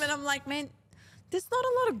of them Yeah. and I'm like, man, there's not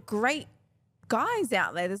a lot of great guys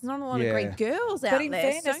out there. There's not a lot of Yeah. great girls out But in there.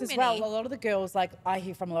 fairness so as many. well, a lot of the girls, like I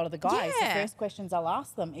hear from a lot of the guys, Yeah. the first questions I'll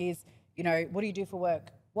ask them is, what do you do for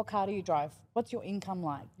work? What car do you drive? What's your income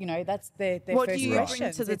like? That's their What first do you bring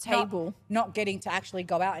questions. to the It's not- table? Not getting to actually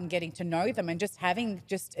go out and getting to know them and just having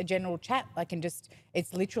just a general chat.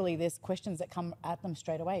 It's literally there's questions that come at them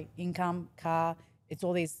straight away. Income, car, it's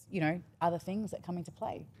all these, other things that come into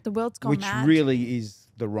play. The world's gone Which mad. really is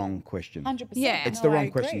the wrong question. 100%. Yeah. It's No, the I wrong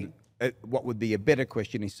agree. question. What would be a better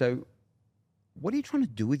question is, so what are you trying to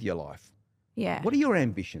do with your life? Yeah. What are your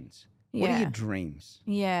ambitions? What are Yeah. your dreams?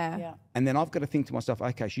 Yeah. Yeah. And then I've got to think to myself,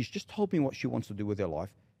 okay, she's just told me what she wants to do with her life.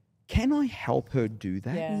 Can I help her do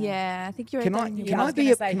that? Yeah. Yeah. I think you're Can right I there in your can I I was be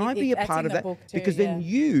gonna a, say, can I be a that's part in of the that? book too, Because then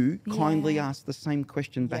you kindly Yeah. ask the same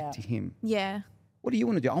question back Yeah. to him. Yeah. What do you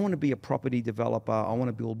want to do? I want to be a property developer. I want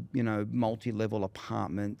to build, multi-level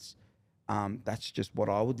apartments. That's just what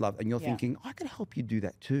I would love. And you're Yeah. thinking, I could help you do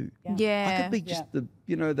that too. Yeah. Yeah. I could be just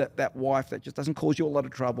that wife that just doesn't cause you a lot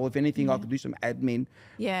of trouble. If anything, I could do some admin.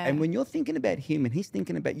 Yeah. And when you're thinking about him and he's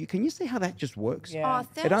thinking about you, can you see how that just works? Yeah.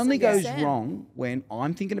 Oh, It only goes 1000%. wrong when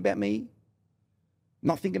I'm thinking about me,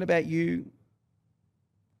 not thinking about you.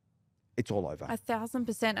 It's all over.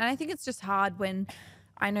 1,000%. And I think it's just hard when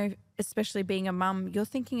I know, especially being a mum, you're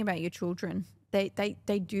thinking about your children. They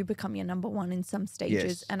do become your number one in some stages.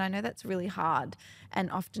 Yes. And I know that's really hard.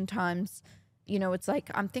 And oftentimes, it's like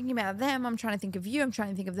I'm thinking about them. I'm trying to think of you. I'm trying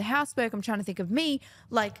to think of the housework. I'm trying to think of me.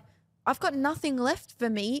 Like I've got nothing left for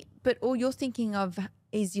me, but all you're thinking of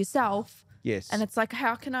is yourself. Yes. And it's like,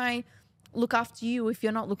 how can I look after you if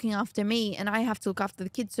you're not looking after me? And I have to look after the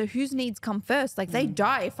kids. So whose needs come first? Like they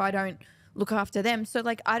die if I don't look after them. So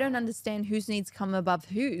like I don't understand whose needs come above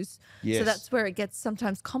whose. Yes. So that's where it gets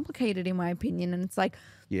sometimes complicated in my opinion. And it's like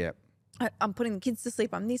yeah. I'm putting the kids to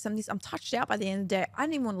sleep. I'm this. I'm touched out by the end of the day. I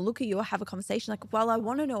don't even want to look at you or have a conversation. Like, well, I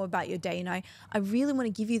want to know about your day. And I really want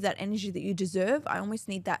to give you that energy that you deserve. I almost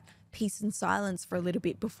need that peace and silence for a little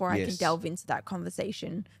bit before I can Yes. delve into that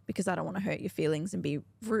conversation because I don't want to hurt your feelings and be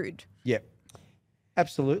rude. Yep.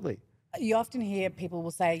 Absolutely. You often hear people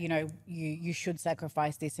will say, you should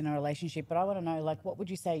sacrifice this in a relationship, but I want to know, like, what would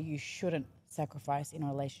you say you shouldn't sacrifice in a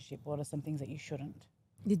relationship? What are some things that you shouldn't?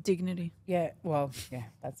 Your dignity. Yeah, well, yeah,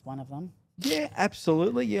 that's one of them. Yeah,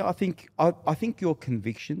 absolutely. Yeah, I think your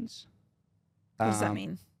convictions. What does that um,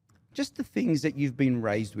 mean? Just the things that you've been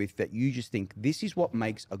raised with that you just think this is what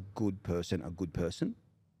makes a good person a good person.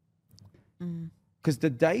 Because the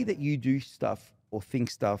day that you do stuff or think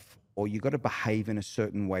stuff or you got to behave in a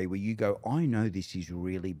certain way where you go, I know this is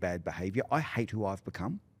really bad behavior. I hate who I've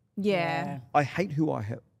become. Yeah. I hate who I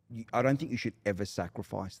have. I don't think you should ever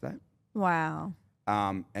sacrifice that. Wow.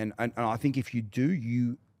 And I think if you do,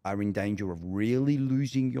 you are in danger of really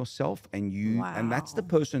losing yourself, and that's the Wow.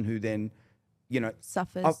 person who then,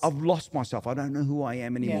 suffers. I've lost myself. I don't know who I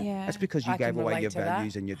am anymore. Yeah. That's because you I can gave away relate your to that,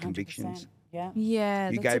 values and your 100%. convictions. Yeah. Yeah,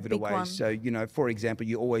 You that's a gave it big away. one. So, for example,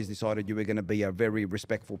 you always decided you were going to be a very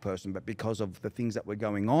respectful person, but because of the things that were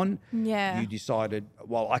going on, Yeah. you decided,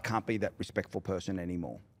 well, I can't be that respectful person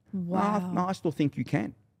anymore. Wow. No, I still think you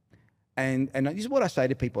can. And this is what I say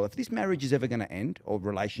to people. If this marriage is ever going to end or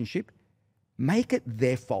relationship, make it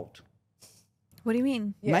their fault. What do you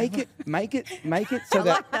mean? Yeah. Make it so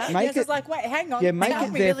that, make Yes, it, it's like, wait, hang on. yeah, make hang it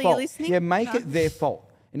on. their Really, fault. listening? Yeah, make it their fault.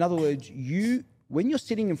 In other words, when you're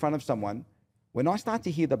sitting in front of someone, when I start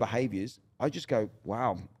to hear the behaviors, I just go,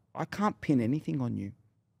 wow, I can't pin anything on you.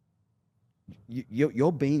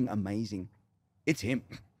 You're being amazing. It's him.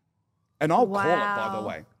 And I'll call it, by the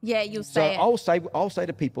way. Yeah, you'll So say it. I'll say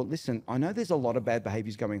to people, listen, I know there's a lot of bad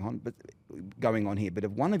behaviors going on here, but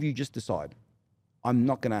if one of you just decide, I'm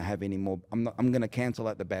not going to have any more, I'm going to cancel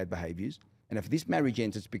out the bad behaviors. And if this marriage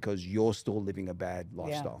ends, it's because you're still living a bad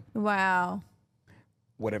lifestyle, Wow.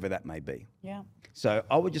 whatever that may be. Yeah. So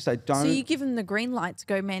I would just say, don't. So you give them the green light to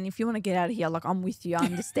go, man, if you want to get out of here, like, I'm with you, I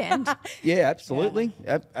understand. Yeah, absolutely.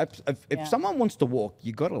 If Yeah. someone wants to walk,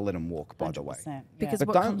 you got to let them walk, by the way. 100%, yeah. Because But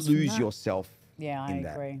what don't comes from lose that? yourself Yeah, I in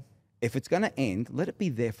that. agree. If it's going to end, let it be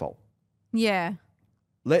their fault. Yeah,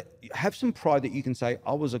 Have some pride that you can say,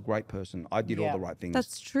 I was a great person. I did all Yeah. the right things.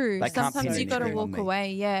 that's true. They can't Sometimes pin you got to anything on walk me.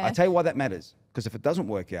 away. Yeah. I tell you why that matters. Because if it doesn't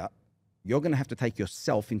work out, you're going to have to take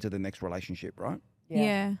yourself into the next relationship, right?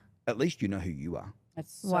 yeah. At least you know who you are.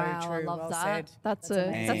 That's so Wow, true. I love well that. said. That's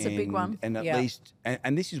amazing. a big one. And at Yeah. least,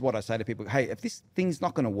 and this is what I say to people. Hey, if this thing's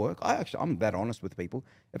not going to work, I'm that honest with people.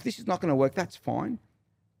 If this is not going to work, that's fine.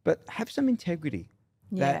 But have some integrity.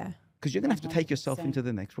 Yeah. Because you're going to have to take yourself 100%. into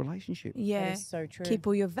the next relationship. Yeah. That is so true. Keep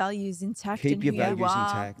all your values intact. Keep and your who you values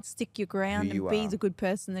are. intact. Stick your ground Who you and be are. the good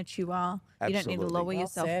person that you are. You don't need to Absolutely. lower Well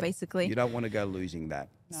yourself, said. basically. You don't want to go losing that.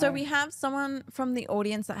 So No. we have someone from the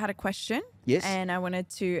audience that had a question. Yes. And I wanted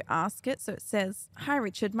to ask it. So it says, hi,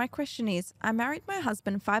 Richard. My question is, I married my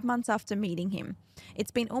husband 5 months after meeting him. It's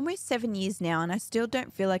been almost 7 years now, and I still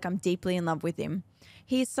don't feel like I'm deeply in love with him.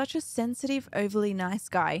 He is such a sensitive, overly nice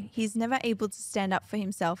guy. He's never able to stand up for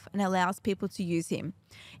himself and allows people to use him.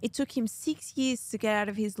 It took him 6 years to get out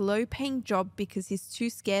of his low-paying job because he's too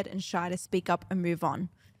scared and shy to speak up and move on.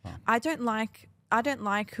 I don't like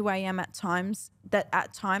who I am at times, that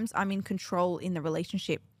at times I'm in control in the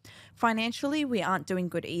relationship. Financially, we aren't doing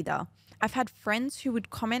good either. I've had friends who would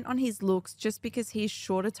comment on his looks just because he's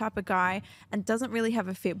shorter type of guy and doesn't really have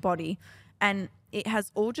a fit body. And it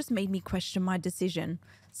has all just made me question my decision.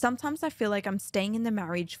 Sometimes I feel like I'm staying in the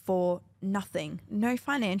marriage for nothing. No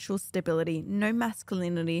financial stability, no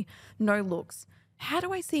masculinity, no looks. How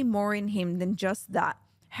do I see more in him than just that?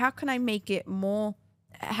 How can I make it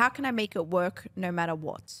work no matter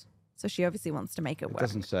what? So she obviously wants to make it It work.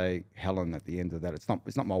 doesn't say Helen at the end of that. It's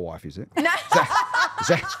not my wife, is it? No. Is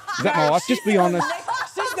that my wife? Just be honest.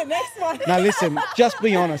 She's the next one. No, listen, just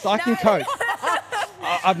be honest. I can cope.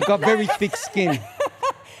 I've got very thick skin.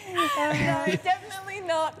 No, definitely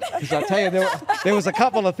not. Because I tell you, there was a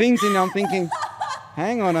couple of things in there I'm thinking,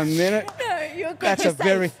 hang on a minute. No, you're good. That's You're a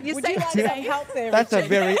very- safe. You're Would you safe. like some help there, That's a Richard?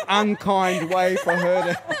 very unkind way for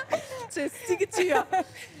her to stick it to you.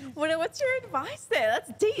 What's your advice there?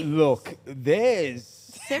 That's deep. to look.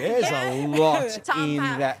 There's a lot Tom in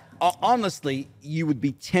Pack. that. Honestly, you would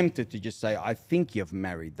be tempted to just say, I think you've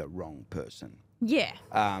married the wrong person. Yeah.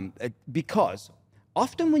 Because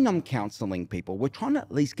often when I'm counseling people, we're trying to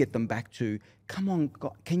at least get them back to, come on,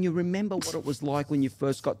 God, can you remember what it was like when you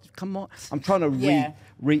first got, come on. I'm trying to Yeah.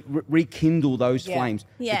 rekindle those Yeah. flames.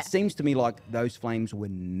 Yeah. It seems to me like those flames were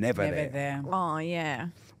never Never there there. Oh, yeah.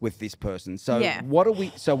 with this person. So Yeah.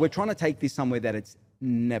 so we're trying to take this somewhere that it's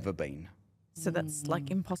never been. So that's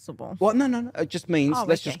like impossible. Well, no. It just means, Oh,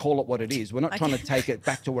 let's okay. just call it what it is. We're not trying to take it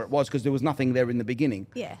back to where it was because there was nothing there in the beginning.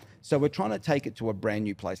 Yeah. So we're trying to take it to a brand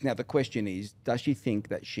new place. Now, the question is, does she think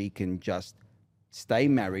that she can just stay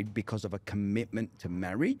married because of a commitment to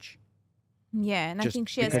marriage? Yeah, and I Just think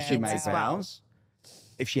she has because she kids made as well. vows?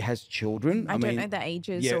 If she has children? I don't mean, know the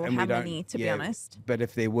ages yeah, or and how we don't- many, to be yeah, honest. But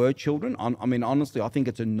if there were children, I mean, honestly, I think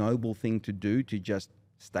it's a noble thing to do to just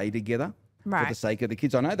stay together for the Right. sake of the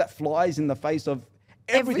kids. I know that flies in the face of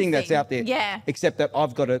everything that's Everything, out there. yeah. Except that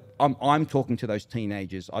I'm talking to those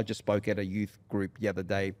teenagers. I just spoke at a youth group the other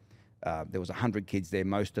day. There was 100 kids there,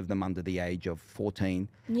 most of them under the age of 14.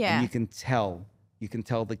 Yeah. And you can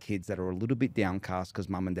tell the kids that are a little bit downcast because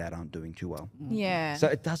mum and dad aren't doing too well. Yeah. So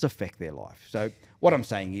it does affect their life. So what I'm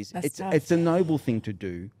saying is That's tough. it's a noble thing to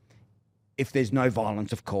do if there's no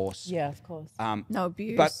violence, of course. Yeah, of course. no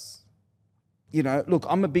abuse. but you know, look,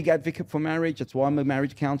 I'm a big advocate for marriage. That's why I'm a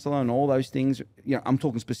marriage counsellor and all those things. You know, I'm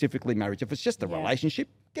talking specifically marriage. If it's just a relationship,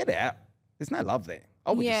 get out. There's no love there.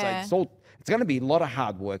 I would just say it's going to be a lot of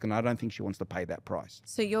hard work, and I don't think she wants to pay that price.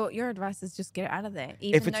 So your advice is just get out of there.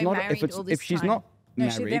 Even If she's not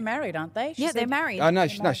married, they're married, aren't they? Yeah, they're married. Oh no,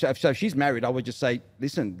 so if she's married, I would just say,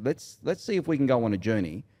 listen, let's see if we can go on a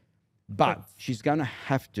journey, but she's going to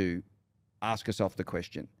have to ask herself the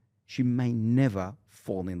question. She may never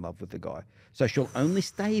fall in love with the guy, so she'll only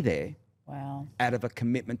stay there. Wow. Out of a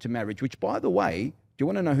commitment to marriage, which, by the way, do you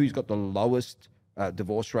want to know who's got the lowest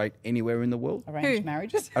divorce rate anywhere in the world? Arranged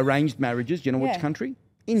marriages? Arranged marriages. Do you know which country?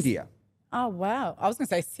 India. Oh, wow. I was going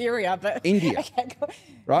to say Syria, but... India. Okay, cool.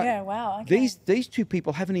 Right? Yeah, wow. Okay. These two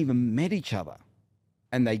people haven't even met each other,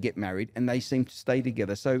 and they get married, and they seem to stay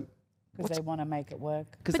together. So... Because they want to make it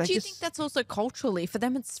work. But do you think that's also culturally? For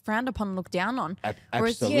them, it's frowned upon and looked down on. Whereas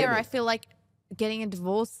Absolutely. here, I feel like getting a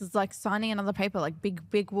divorce is like signing another paper, like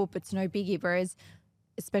big whoop, it's no biggie. Whereas,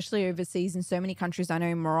 especially overseas in so many countries, I know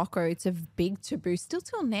in Morocco, it's a big taboo still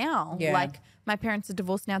till now. Yeah. Like my parents are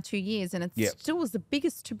divorced now 2 years, and it still was the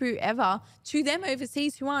biggest taboo ever to them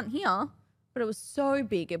overseas who aren't here. But it was so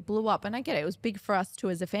big, it blew up. And I get it, it was big for us too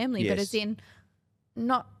as a family, but as in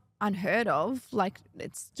not unheard of. Like,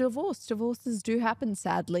 it's divorce. Divorces do happen,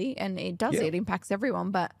 sadly, and it does. It impacts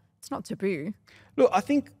everyone, but it's not taboo. Look, I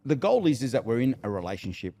think the goal is that we're in a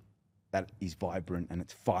relationship that is vibrant and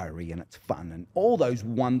it's fiery and it's fun and all those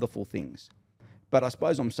wonderful things. But I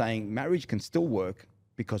suppose I'm saying marriage can still work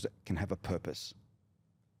because it can have a purpose.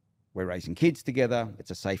 We're raising kids together.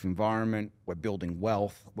 It's a safe environment. We're building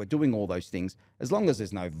wealth. We're doing all those things. As long as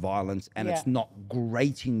there's no violence and it's not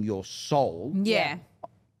grating your soul, Yeah.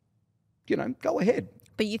 you know, go ahead.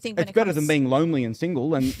 But you think when It's better than being lonely and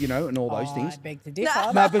single and, you know, and all those things. I beg to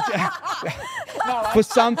differ. No, but for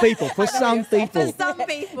some people. For some people.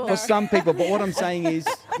 For some people. But what I'm saying is,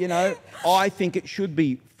 you know, I think it should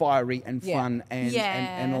be fiery and fun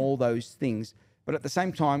and all those things. But at the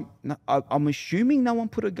same time, I'm assuming no one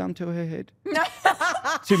put a gun to her head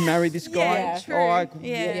to marry this guy. Yeah,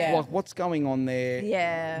 true. Like, what's going on there?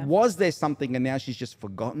 Yeah. Was there something and now she's just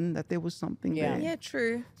forgotten that there was something there? Yeah,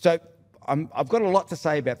 true. So I've got a lot to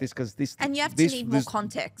say about this because this... And you have to need more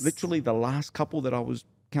context. Literally the last couple that I was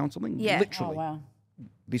counselling, literally,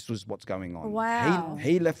 this was what's going on. Wow.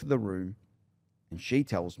 He left the room and she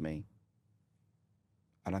tells me,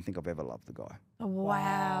 I don't think I've ever loved the guy.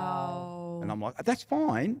 Wow. And I'm like, that's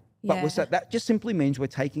fine. But that just simply means we're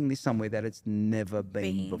taking this somewhere that it's never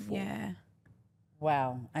been before. Yeah.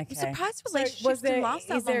 Wow. Okay. I'm surprised relationships was there, didn't last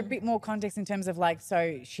that is there a long. bit more context in terms of like,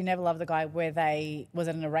 so she never loved the guy was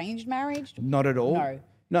it an arranged marriage? Not at all.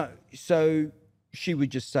 No. So she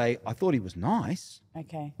would just say, I thought he was nice.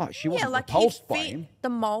 Okay. Like, she wasn't like repulsed he by fit him. the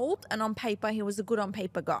mold, and on paper, he was a good on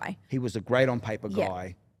paper guy. He was a great on paper Yeah.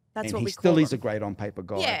 guy. That's and what he we still call is him. a great on paper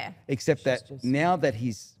guy. Yeah. Except that now that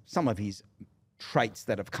some of his traits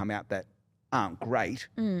that have come out that aren't great,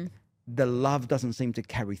 the love doesn't seem to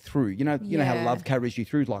carry through. You know how love carries you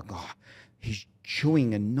through? Like, oh, his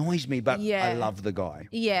chewing annoys me, but I love the guy.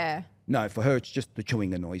 Yeah. No, for her, it's just the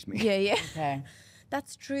chewing annoys me. Yeah. Okay.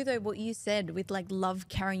 That's true, though, what you said with like love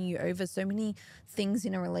carrying you over. So many things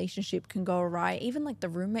in a relationship can go awry. Even like the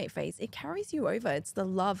roommate phase, it carries you over. It's the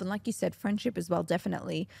love. And like you said, friendship as well,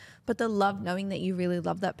 definitely. But the love, knowing that you really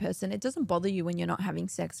love that person, it doesn't bother you when you're not having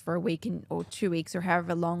sex for a week or 2 weeks or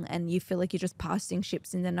however long, and you feel like you're just passing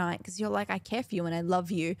ships in the night because you're like, I care for you and I love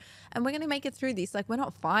you. And we're going to make it through this. Like, we're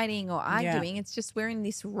not fighting or arguing. It's just we're in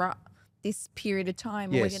this this period of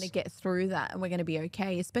time where we're going to get through that and we're going to be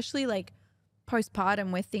okay, especially like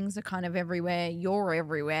postpartum where things are kind of everywhere, you're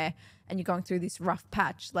everywhere, and you're going through this rough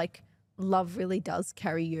patch. Like, love really does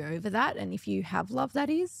carry you over that. And if you have love, that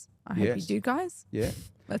is, I hope you do, guys. Yeah.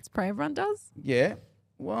 Let's pray everyone does. Yeah.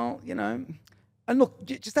 Well, you know, and look,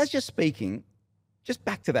 just as you're speaking, just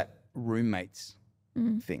back to that roommates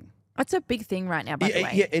thing. That's a big thing right now, by the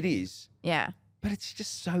way. Yeah, it is. Yeah. But it's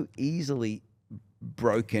just so easily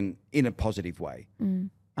broken in a positive way. You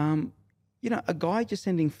know, a guy just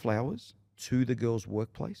sending flowers to the girl's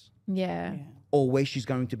workplace Yeah. or where she's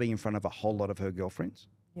going to be in front of a whole lot of her girlfriends.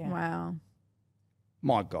 Yeah. Wow.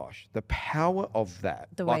 My gosh, the power of that.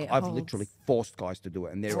 The way like, it I've holds. literally forced guys to do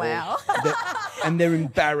it and they're Wow. and they're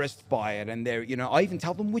embarrassed by it. And they're, you know, I even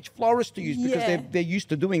tell them which florist to use because they're used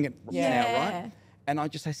to doing it now, right? And I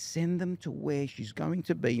just say, send them to where she's going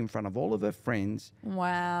to be in front of all of her friends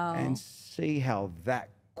Wow. and see how that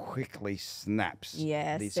quickly snaps.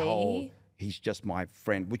 Yeah, This see? whole, he's just my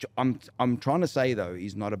friend, which I'm trying to say though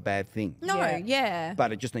is not a bad thing. No, yeah.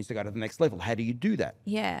 But it just needs to go to the next level. How do you do that?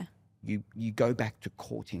 Yeah. you go back to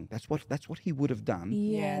courting. That's what he would have done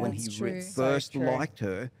Yeah, when that's he true. first So true. liked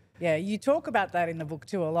her. Yeah, you talk about that in the book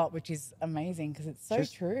too a lot, which is amazing because it's so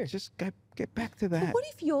true. Just get back to that. What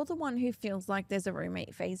if you're the one who feels like there's a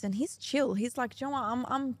roommate phase and he's chill? He's like, "Do you know what?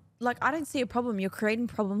 I'm like, I don't see a problem. You're creating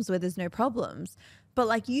problems where there's no problems. But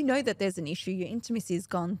like, you know that there's an issue. Your intimacy's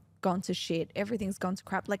gone to shit. Everything's gone to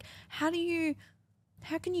crap. Like, how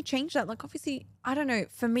can you change that? Like, obviously, I don't know.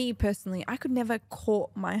 For me personally, I could never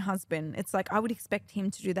court my husband. It's like I would expect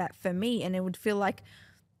him to do that for me, and it would feel like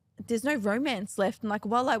there's no romance left. And like,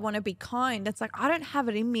 while I want to be kind, it's like I don't have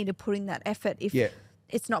it in me to put in that effort if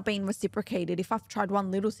it's not being reciprocated. If I've tried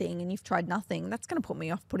one little thing and you've tried nothing, that's going to put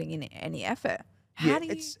me off putting in any effort. How do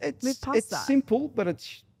you move past it's that? simple, but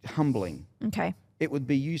it's humbling. Okay. It would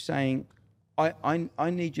be you saying, I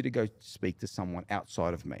need you to go speak to someone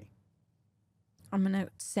outside of me. I'm going to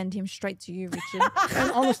send him straight to you, Richard.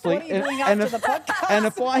 And honestly, What are you doing after the podcast? and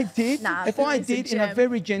if I did, Nah, if I it's a did in a gem.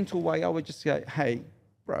 very gentle way, I would just say, hey,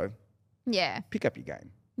 bro, Yeah. pick up your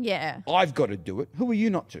game. Yeah. I've got to do it. Who are you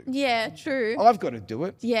not to? Yeah, true. I've got to do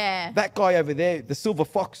it. Yeah. That guy over there, the silver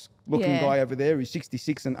fox looking Yeah. guy over there who's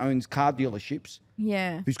 66 and owns car dealerships,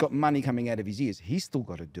 Yeah. who's got money coming out of his ears, he's still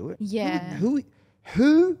got to do it. Yeah.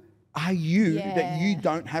 Who are you that you Yeah.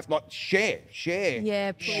 don't have, like, share.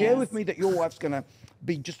 Yeah, Share with please. me that your wife's going to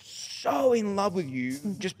be just so in love with you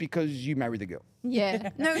just because you married the girl. Yeah.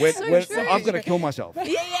 No, Where- it's so where true. I've got to kill myself.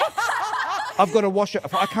 Yeah. I've got to wash it.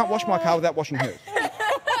 I can't wash my car without washing hers.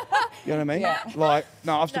 You know what I mean? Yeah. Like,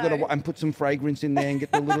 no, I've still got No. to and put some fragrance in there and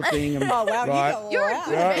get the little thing. And, Oh, wow, right, you go You're a all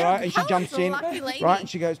good out. man. right. And she Helen's jumps a in, lucky lady. right, and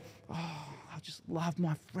she goes, "Oh, I just love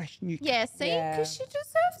my fresh new." Yeah, see? Yeah. Because she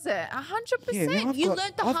deserves it. 100%. Yeah, now You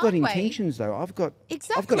learned the I've hard got way. intentions though. I've got a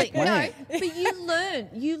Exactly. plan. No,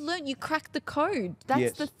 but you learn, you crack the code. That's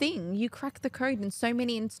Yes. the thing. You crack the code in so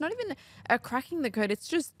many, and it's not even a cracking the code. It's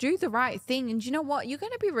just do the right thing. And you know what? You're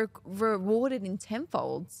going to be rewarded in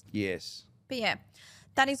tenfolds. Yes. But yeah,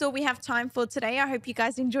 that is all we have time for today. I hope you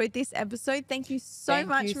guys enjoyed this episode. Thank you so Thank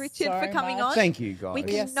much, you Richard, so for coming much. on. Thank you, guys. We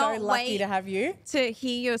We are cannot so lucky wait to have you. to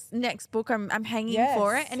hear your next book. I'm hanging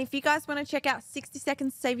for it. And if you guys want to check out 60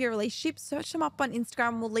 Seconds to Save Your Relationship, search them up on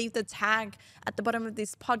Instagram. We'll leave the tag at the bottom of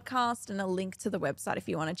this podcast and a link to the website if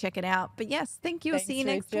you want to check it out. But yes, thank you. We'll see you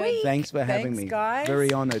Thanks, next Richard. week. Thanks for having Thanks, me. guys.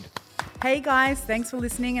 Very honoured. Hey guys, thanks for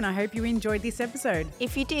listening and I hope you enjoyed this episode.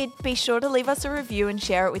 If you did, be sure to leave us a review and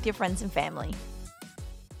share it with your friends and family.